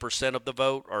 20% of the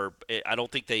vote, or I don't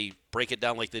think they break it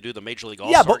down like they do the Major League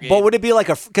All-Star game. But would it be like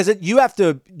because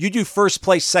you do first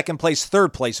place, second place,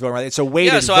 third place vote, right? It's a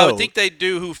weighted vote. Yeah, so I would think they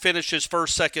do who finishes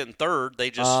first, second, and third. They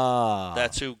just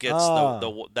that's who gets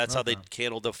that's how they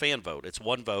handle the fan vote. It's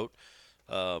one vote.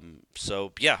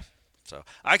 So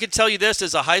I can tell you this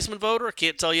as a Heisman voter. I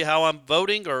can't tell you how I'm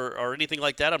voting or anything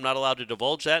like that. I'm not allowed to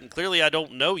divulge that, and clearly I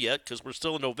don't know yet because we're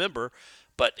still in November.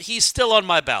 But he's still on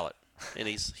my ballot, and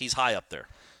he's high up there.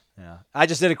 Yeah, I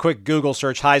just did a quick Google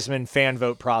search, Heisman fan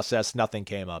vote process. Nothing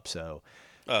came up, so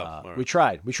right. we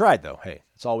tried. We tried, though. Hey,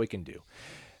 that's all we can do.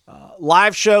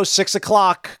 Live show, 6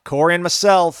 o'clock. Corey and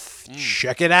myself.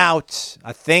 Check it out.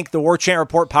 I think the War Chant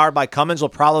Report powered by Cummins will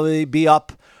probably be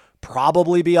up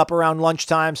around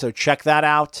lunchtime, so check that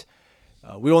out.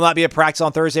 We will not be at practice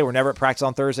on Thursday. We're never at practice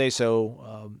on Thursday,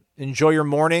 so enjoy your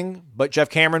morning. But Jeff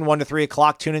Cameron, 1 to 3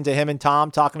 o'clock, tune into him and Tom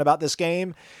talking about this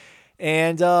game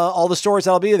and all the stories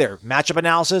that'll be there. Matchup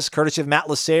analysis, courtesy of Matt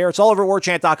Lasser. It's all over at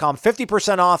warchant.com.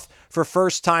 50% off for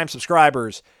first-time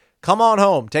subscribers. Come on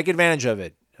home. Take advantage of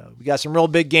it. We got some real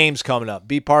big games coming up.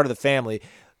 Be part of the family.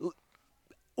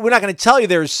 We're not going to tell you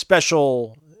there's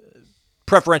special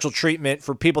preferential treatment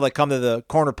for people that come to the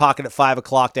corner pocket at 5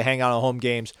 o'clock to hang out on home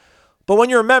games. But when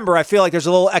you're a member, I feel like there's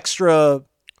a little extra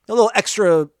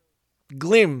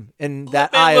gleam in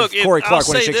that eye of Corey Clark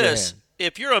when he shakes your hand.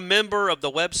 If you're a member of the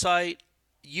website,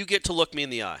 you get to look me in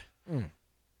the eye.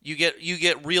 You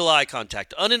get real eye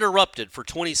contact, uninterrupted for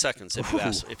 20 seconds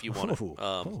if you want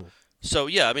it. So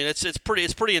yeah, I mean it's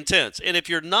pretty intense. And if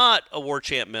you're not a War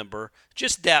Chant member,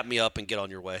 just dap me up and get on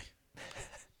your way.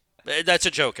 That's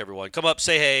a joke, everyone. Come up,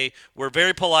 say hey. We're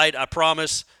very polite, I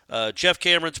promise. Jeff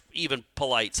Cameron's even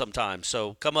polite sometimes.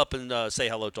 So come up and say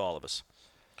hello to all of us.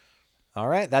 All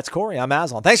right, that's Corey. I'm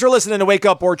Aslan. Thanks for listening to Wake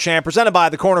Up War Chant, presented by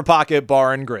the Corner Pocket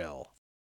Bar and Grill.